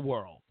in the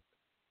world.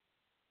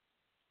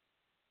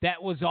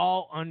 That was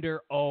all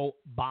under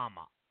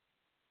Obama.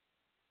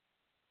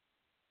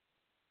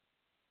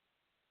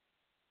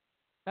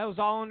 That was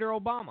all under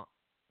Obama.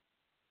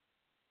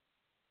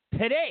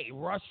 Today,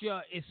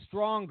 Russia is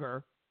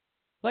stronger.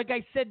 Like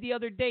I said the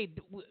other day,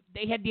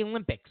 they had the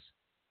Olympics.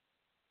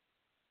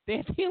 They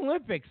had the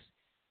Olympics.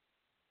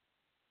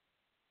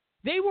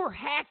 They were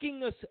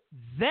hacking us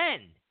then.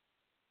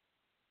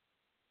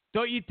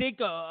 Don't you think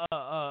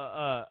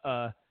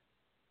a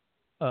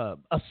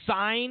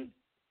sign,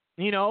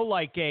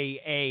 like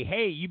a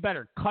hey, you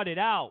better cut it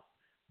out,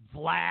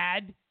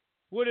 Vlad,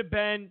 would have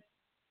been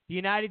the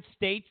United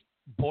States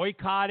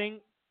boycotting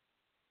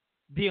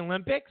the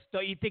Olympics?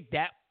 Don't you think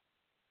that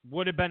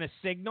would have been a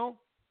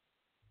signal?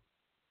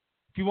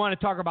 If you want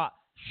to talk about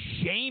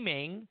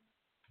shaming,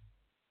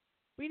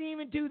 we didn't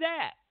even do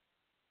that.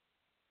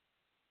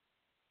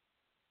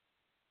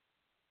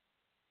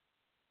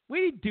 We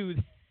didn't do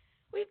that.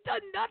 We've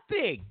done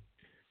nothing.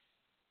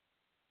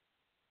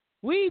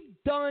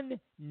 We've done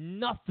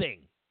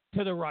nothing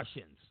to the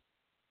Russians.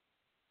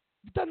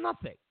 We've done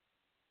nothing.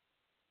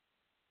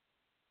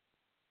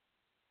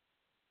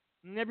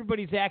 And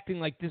everybody's acting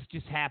like this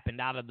just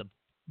happened out of the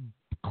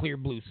clear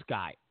blue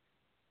sky.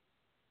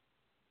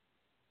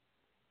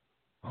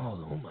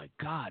 Oh my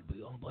God.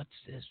 What's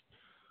this?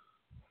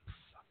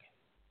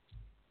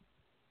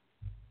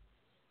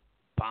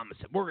 Obama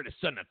said, we're going to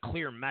send a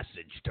clear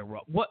message to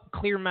Russia. What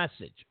clear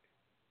message?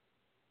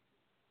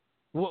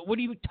 What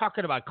are you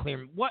talking about,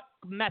 clear? What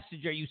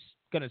message are you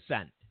going to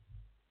send?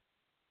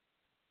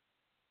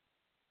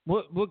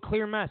 What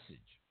clear message?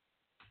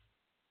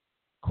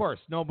 Of course,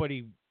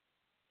 nobody...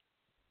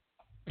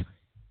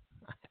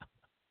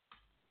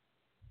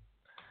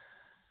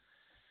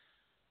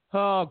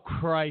 Oh,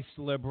 Christ,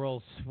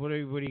 liberals. What are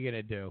you going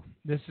to do?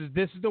 This is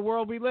the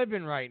world we live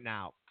in right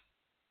now.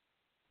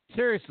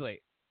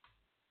 Seriously.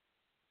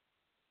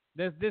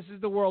 This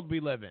is the world we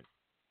live in.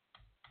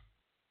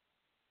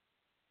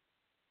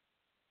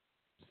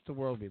 It's the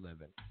world we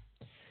live in.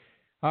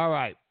 All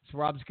right. It's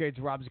Rob Zicari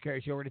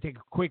Show. We're going to take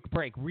a quick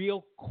break,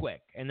 real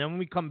quick. And then when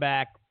we come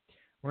back,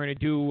 we're going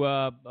to do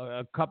a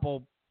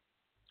couple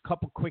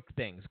quick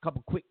things.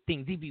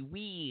 If you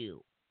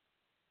will.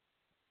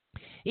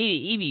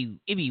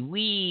 If you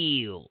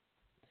will.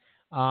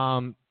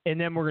 And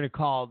then we're going to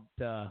call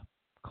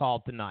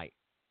it tonight.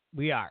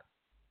 We are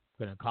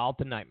going to call it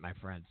tonight, my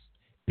friends.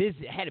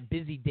 Had a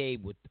busy day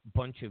with a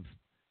bunch of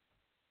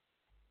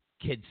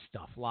kids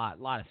stuff. Lot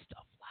of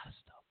stuff.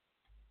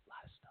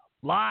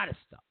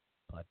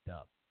 But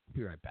I'll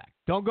be right back.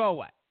 Don't go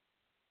away.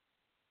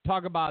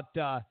 Talk about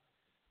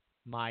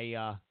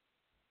my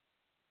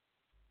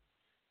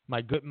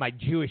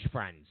Jewish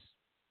friends.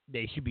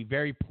 They should be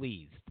very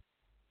pleased.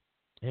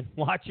 And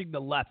watching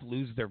the left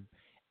lose their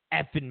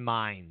effing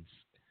minds.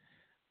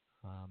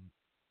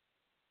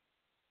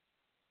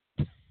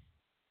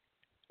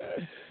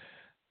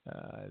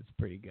 It's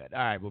pretty good.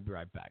 All right, we'll be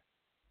right back.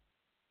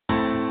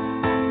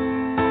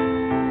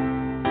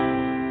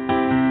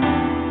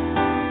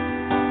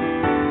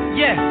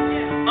 Yeah,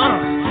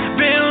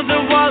 build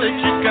the wall, it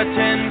just got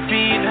 10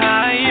 feet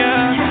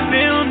higher.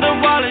 Build the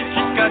wall, it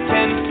just got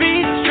 10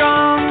 feet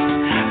strong.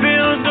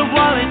 Build the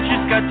wall, it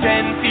just got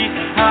 10 feet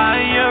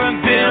higher. And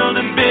build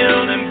and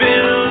build and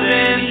build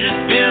and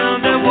just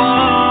build the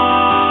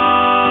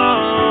wall.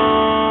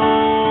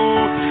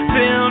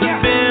 Build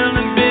and build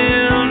and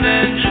build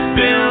and just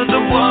build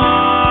the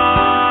wall.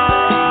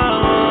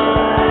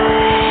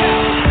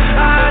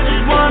 I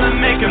just wanna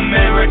make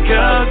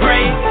America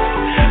great.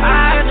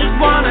 I just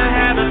wanna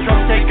have a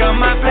Trump take on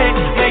my plate,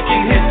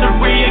 making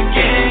history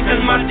again,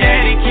 cause my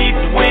daddy keeps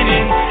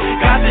winning.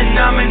 Got the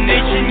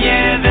nomination,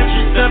 yeah, that's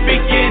just the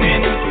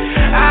beginning.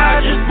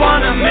 I just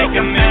wanna make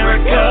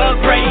America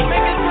great.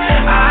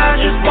 I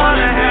just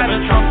wanna have a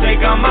Trump take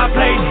on my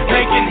plate,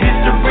 making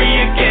history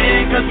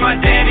again, cause my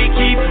daddy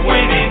keeps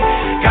winning.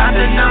 Got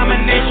the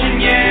nomination,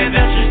 yeah,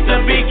 that's just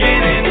the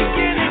beginning.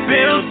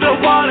 Build the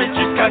wall, it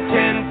just got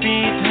 10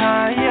 feet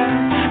higher.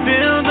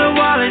 Build the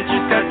wall, it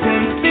just got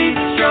 10 feet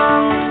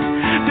strong.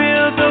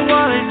 Build the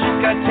wall, it just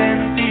got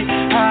 10 feet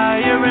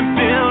higher. And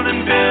build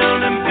and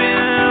build and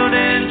build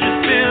and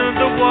just build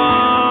the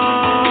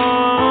wall.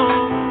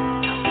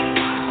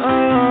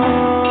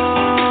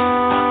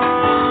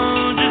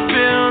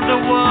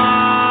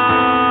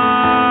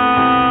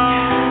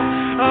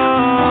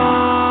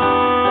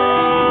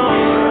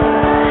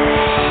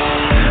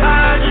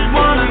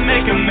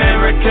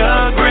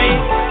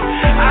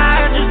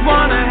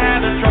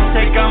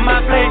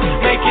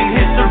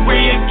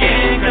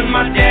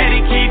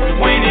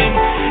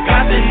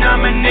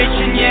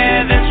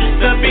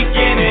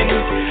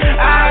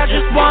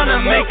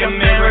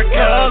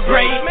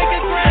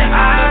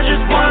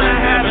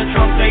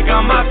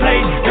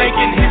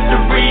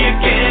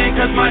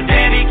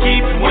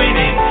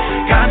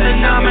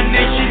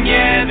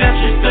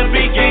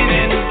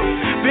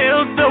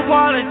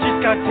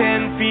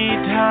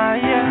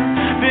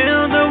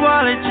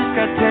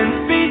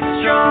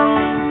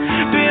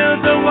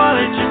 build the wall,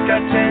 it just got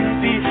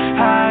 10 feet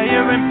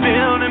higher. And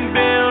build and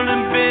build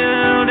and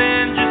build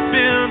and just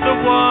build the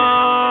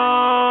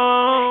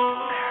wall.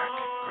 Make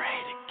America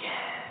great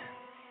again.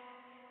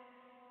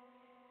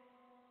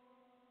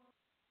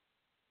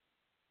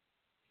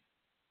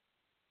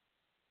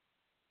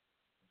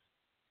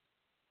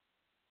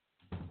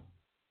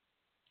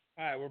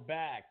 All right, we're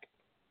back.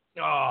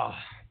 Oh. All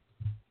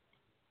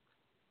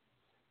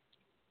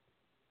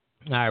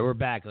right, we're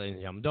back, ladies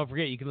and gentlemen. Don't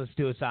forget, you can listen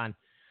to us on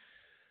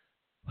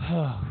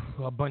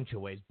a bunch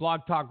of ways.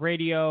 Blog Talk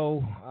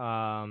Radio,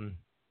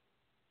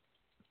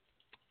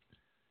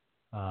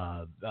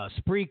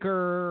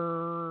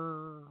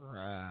 Spreaker,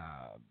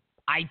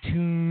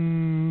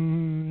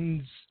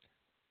 iTunes.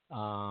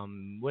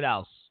 What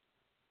else?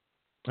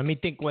 Let me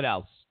think what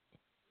else.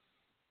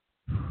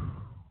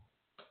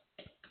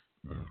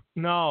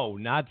 No,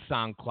 not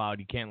SoundCloud.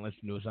 You can't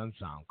listen to us on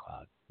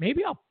SoundCloud.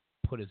 Maybe I'll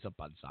put us up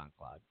on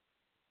SoundCloud.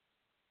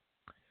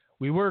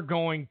 We were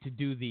going to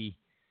do the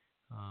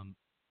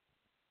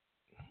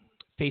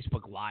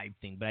Facebook Live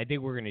thing, but I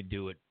think we're going to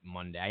do it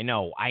Monday. I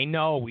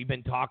know. We've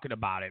been talking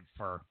about it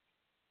for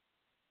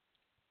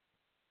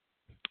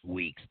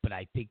weeks, but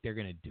I think they're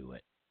going to do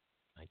it.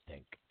 I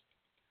think.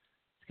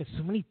 It's got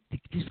so many,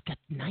 just got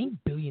 9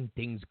 billion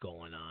things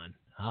going on.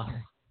 Oh.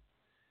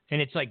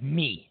 And it's like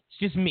me. It's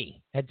just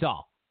me. That's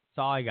all.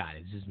 That's all I got.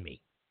 It's just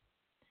me.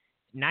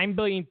 9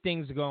 billion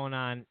things going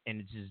on,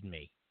 and it's just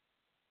me.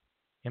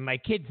 And my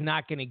kid's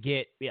not going to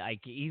get,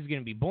 like, he's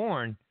going to be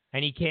born,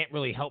 and he can't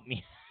really help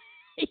me.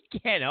 He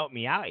can't help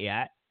me out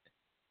yet.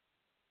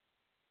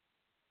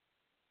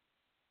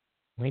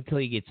 Wait till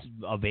he gets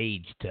of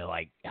age to,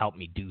 like, help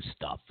me do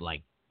stuff,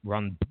 like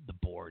run the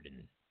board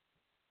and,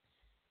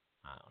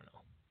 I don't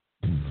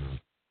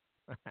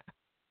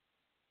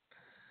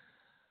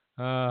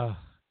know. Oh,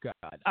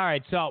 God. All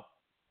right, so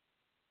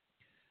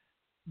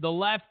the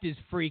left is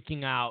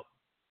freaking out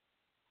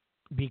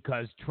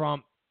because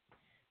Trump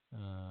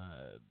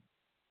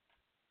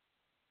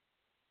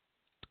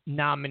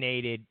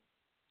nominated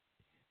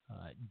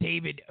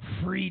David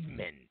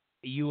Friedman,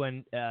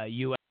 U.S.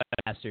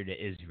 ambassador to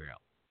Israel.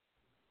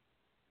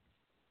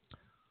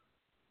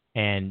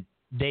 And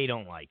they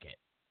don't like it.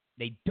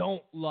 They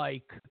don't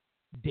like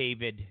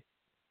David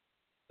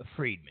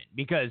Friedman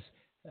because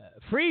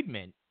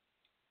Friedman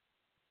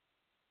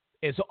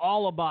is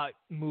all about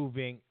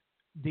moving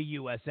the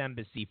U.S.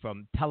 embassy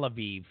from Tel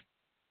Aviv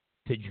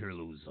to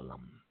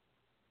Jerusalem.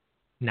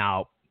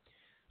 Now,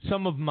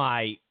 some of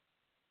my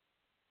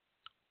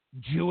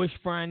Jewish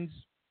friends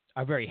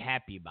are very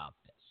happy about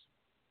this.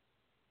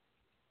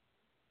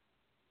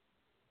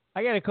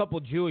 I got a couple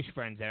Jewish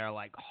friends that are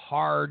like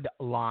hard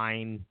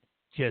line,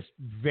 just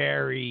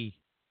very,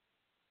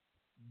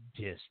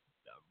 just,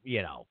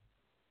 you know,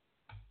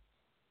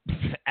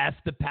 F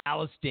the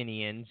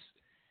Palestinians.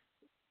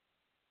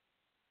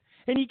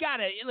 And you got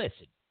to,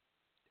 listen,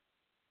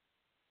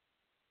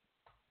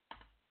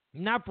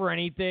 not for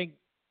anything,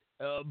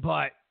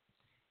 but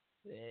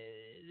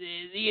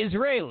the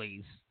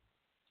Israelis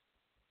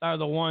are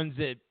the ones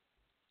that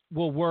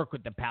will work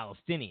with the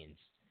Palestinians.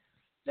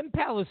 Them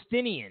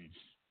Palestinians,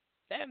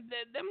 them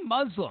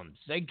Muslims.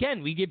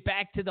 Again, we get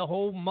back to the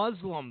whole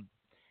Muslim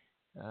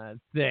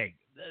thing.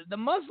 The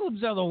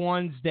Muslims are the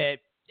ones that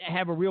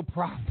have a real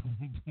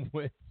problem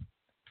with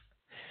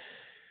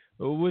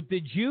the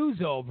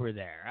Jews over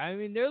there. I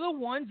mean, they're the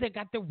ones that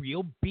got the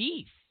real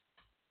beef.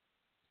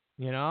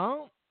 You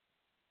know?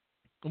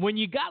 When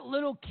you got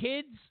little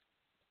kids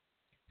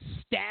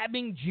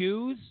stabbing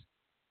Jews,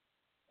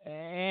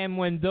 and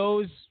when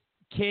those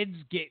kids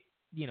get,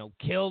 you know,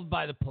 killed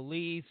by the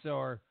police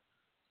or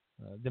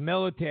the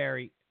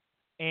military,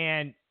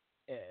 and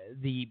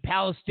the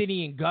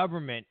Palestinian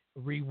government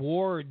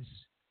rewards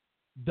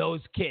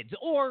those kids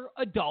or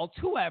adults,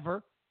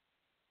 whoever,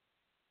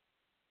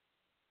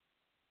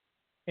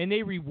 and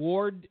they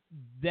reward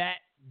that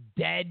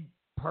dead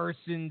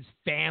person's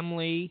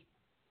family,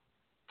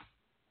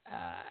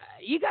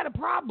 you got a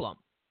problem.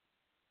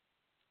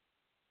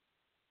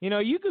 You know,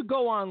 you could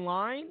go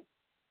online,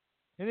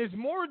 and there's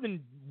more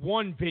than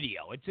one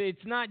video.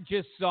 It's not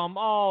just some,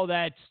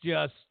 that's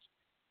just,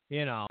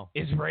 you know,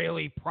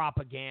 Israeli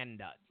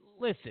propaganda.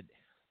 Listen,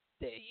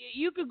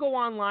 you could go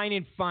online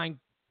and find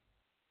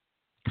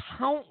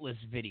countless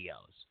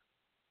videos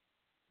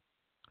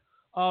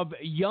of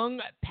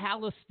young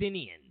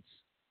Palestinians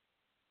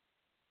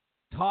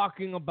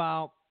talking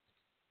about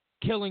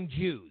killing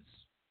Jews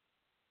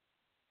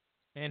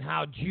and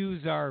how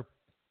Jews are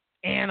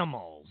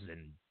animals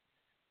and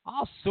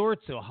all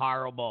sorts of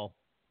horrible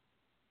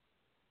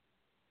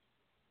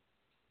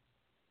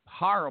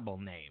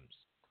names.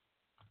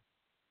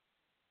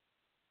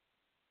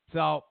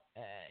 So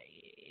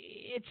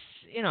it's,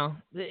 you know,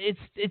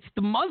 it's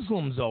the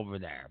Muslims over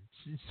there.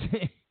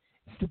 It's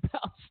the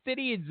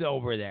Palestinians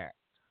over there.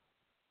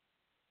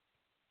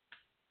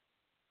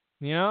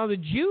 You know, the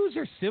Jews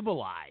are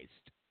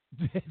civilized.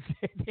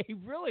 They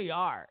really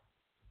are.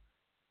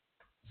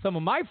 Some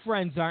of my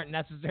friends aren't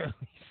necessarily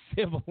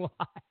civilized.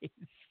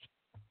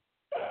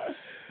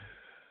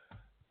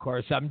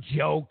 course, I'm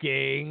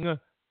joking.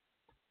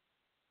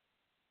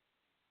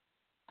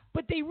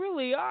 But they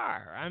really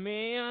are. I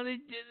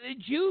mean, the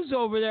Jews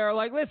over there are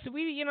like, listen,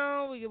 we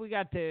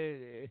got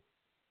to,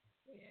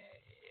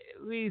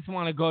 we just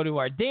want to go to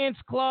our dance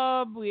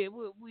club. We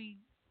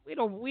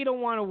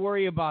don't want to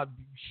worry about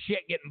shit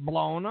getting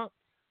blown up.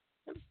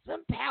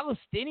 Some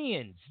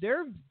Palestinians,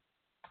 they're,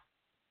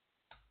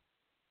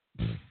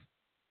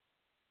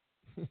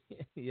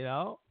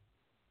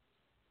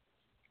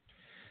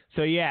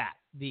 So yeah,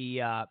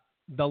 the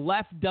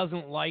left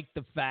doesn't like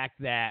the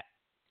fact that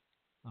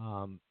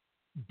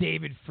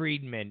David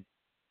Friedman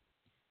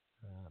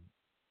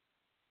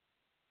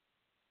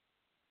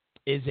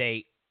is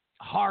a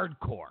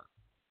hardcore,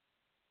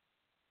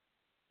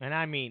 and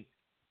I mean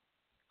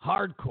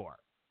hardcore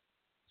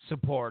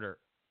supporter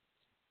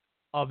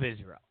of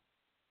Israel.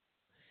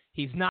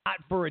 He's not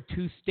for a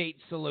two-state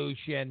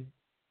solution.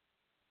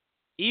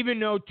 Even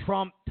though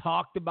Trump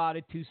talked about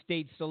a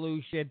two-state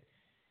solution,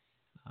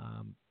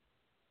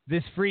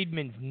 this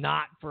Friedman's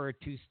not for a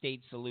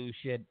two-state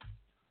solution.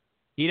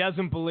 He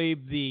doesn't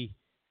believe the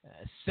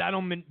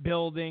settlement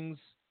buildings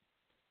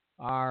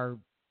are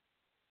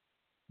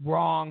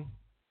wrong.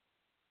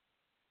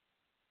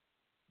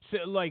 So,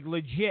 like,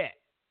 legit.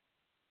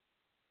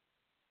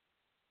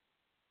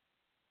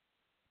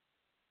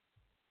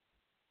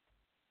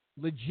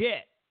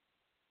 Legit.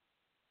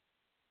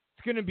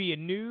 It's going to be a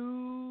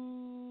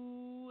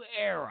new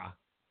era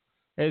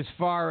as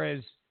far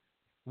as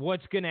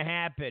what's going to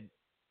happen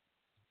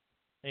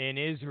in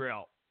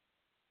Israel.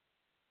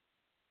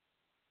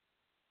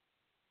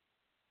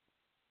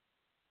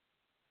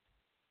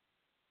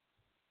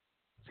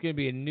 It's going to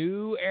be a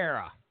new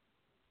era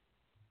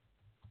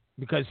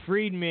because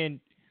Friedman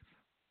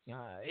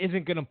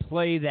isn't going to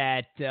play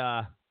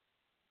that.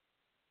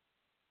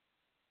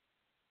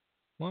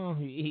 Well,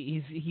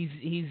 he's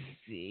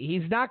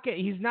not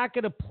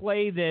going to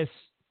play this.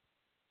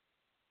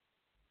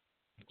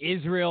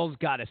 Israel's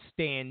got to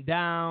stand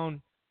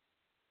down.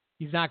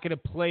 He's not going to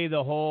play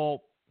the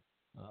whole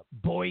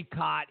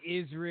boycott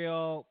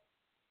Israel.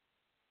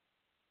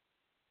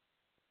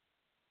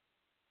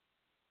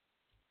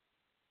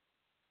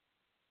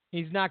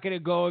 He's not going to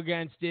go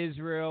against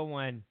Israel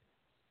when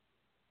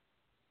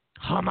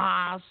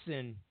Hamas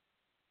and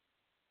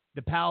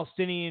the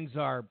Palestinians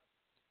are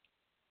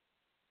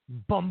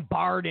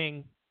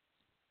bombarding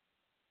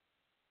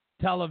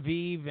Tel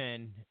Aviv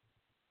and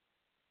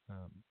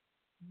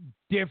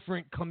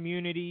different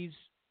communities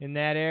in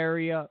that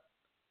area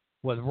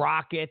with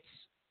rockets,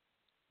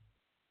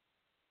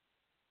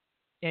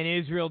 and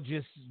Israel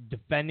just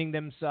defending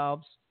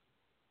themselves.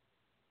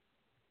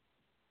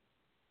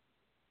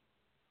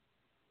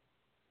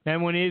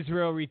 And when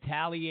Israel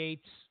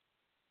retaliates,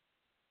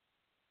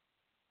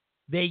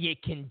 they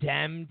get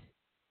condemned.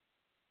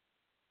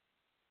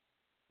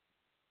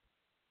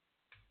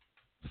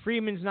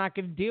 Friedman's not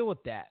going to deal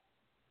with that.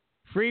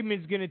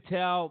 Friedman's going to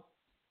tell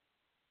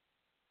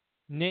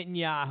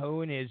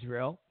Netanyahu and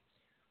Israel,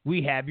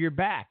 we have your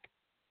back.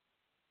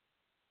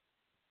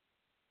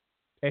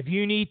 If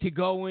you need to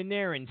go in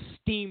there and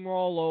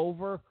steamroll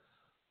over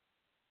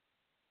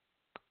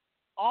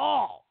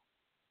all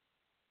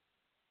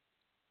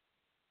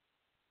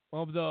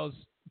of those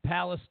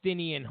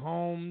Palestinian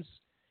homes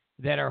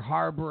that are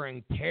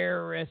harboring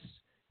terrorists,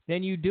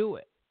 then you do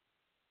it.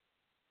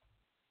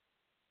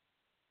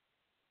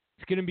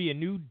 It's going to be a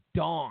new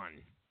dawn.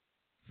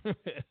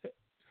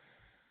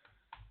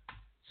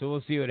 So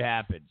we'll see what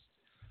happens.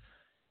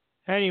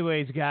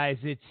 Anyways, guys,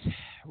 it's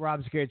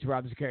Rob Zicari. It's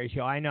Rob Zicari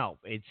Show. I know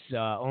it's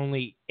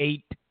only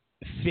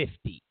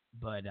 8:50,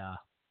 but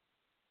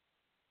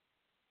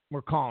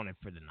we're calling it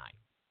for the night.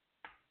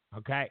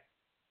 Okay?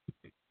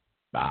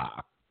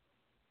 All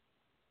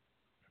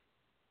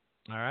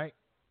right.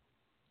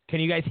 Can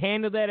you guys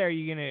handle that, or are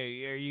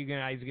you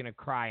guys gonna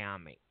cry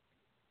on me?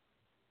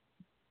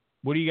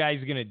 What are you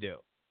guys gonna do?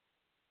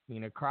 You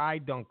gonna cry?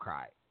 Don't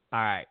cry. All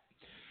right.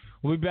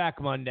 We'll be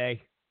back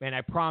Monday, and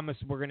I promise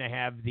we're gonna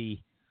have the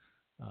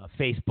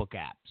Facebook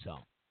app. So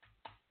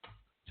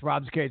it's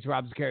Rob Zicari. It's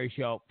Rob Zicari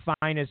Show.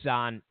 Find us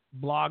on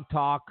Blog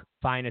Talk.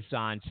 Find us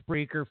on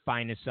Spreaker.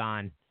 Find us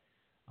on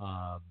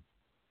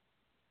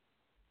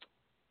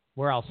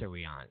where else are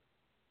we on?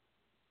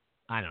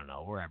 I don't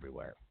know. We're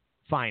everywhere.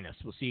 Find us.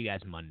 We'll see you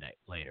guys Monday.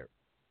 Later.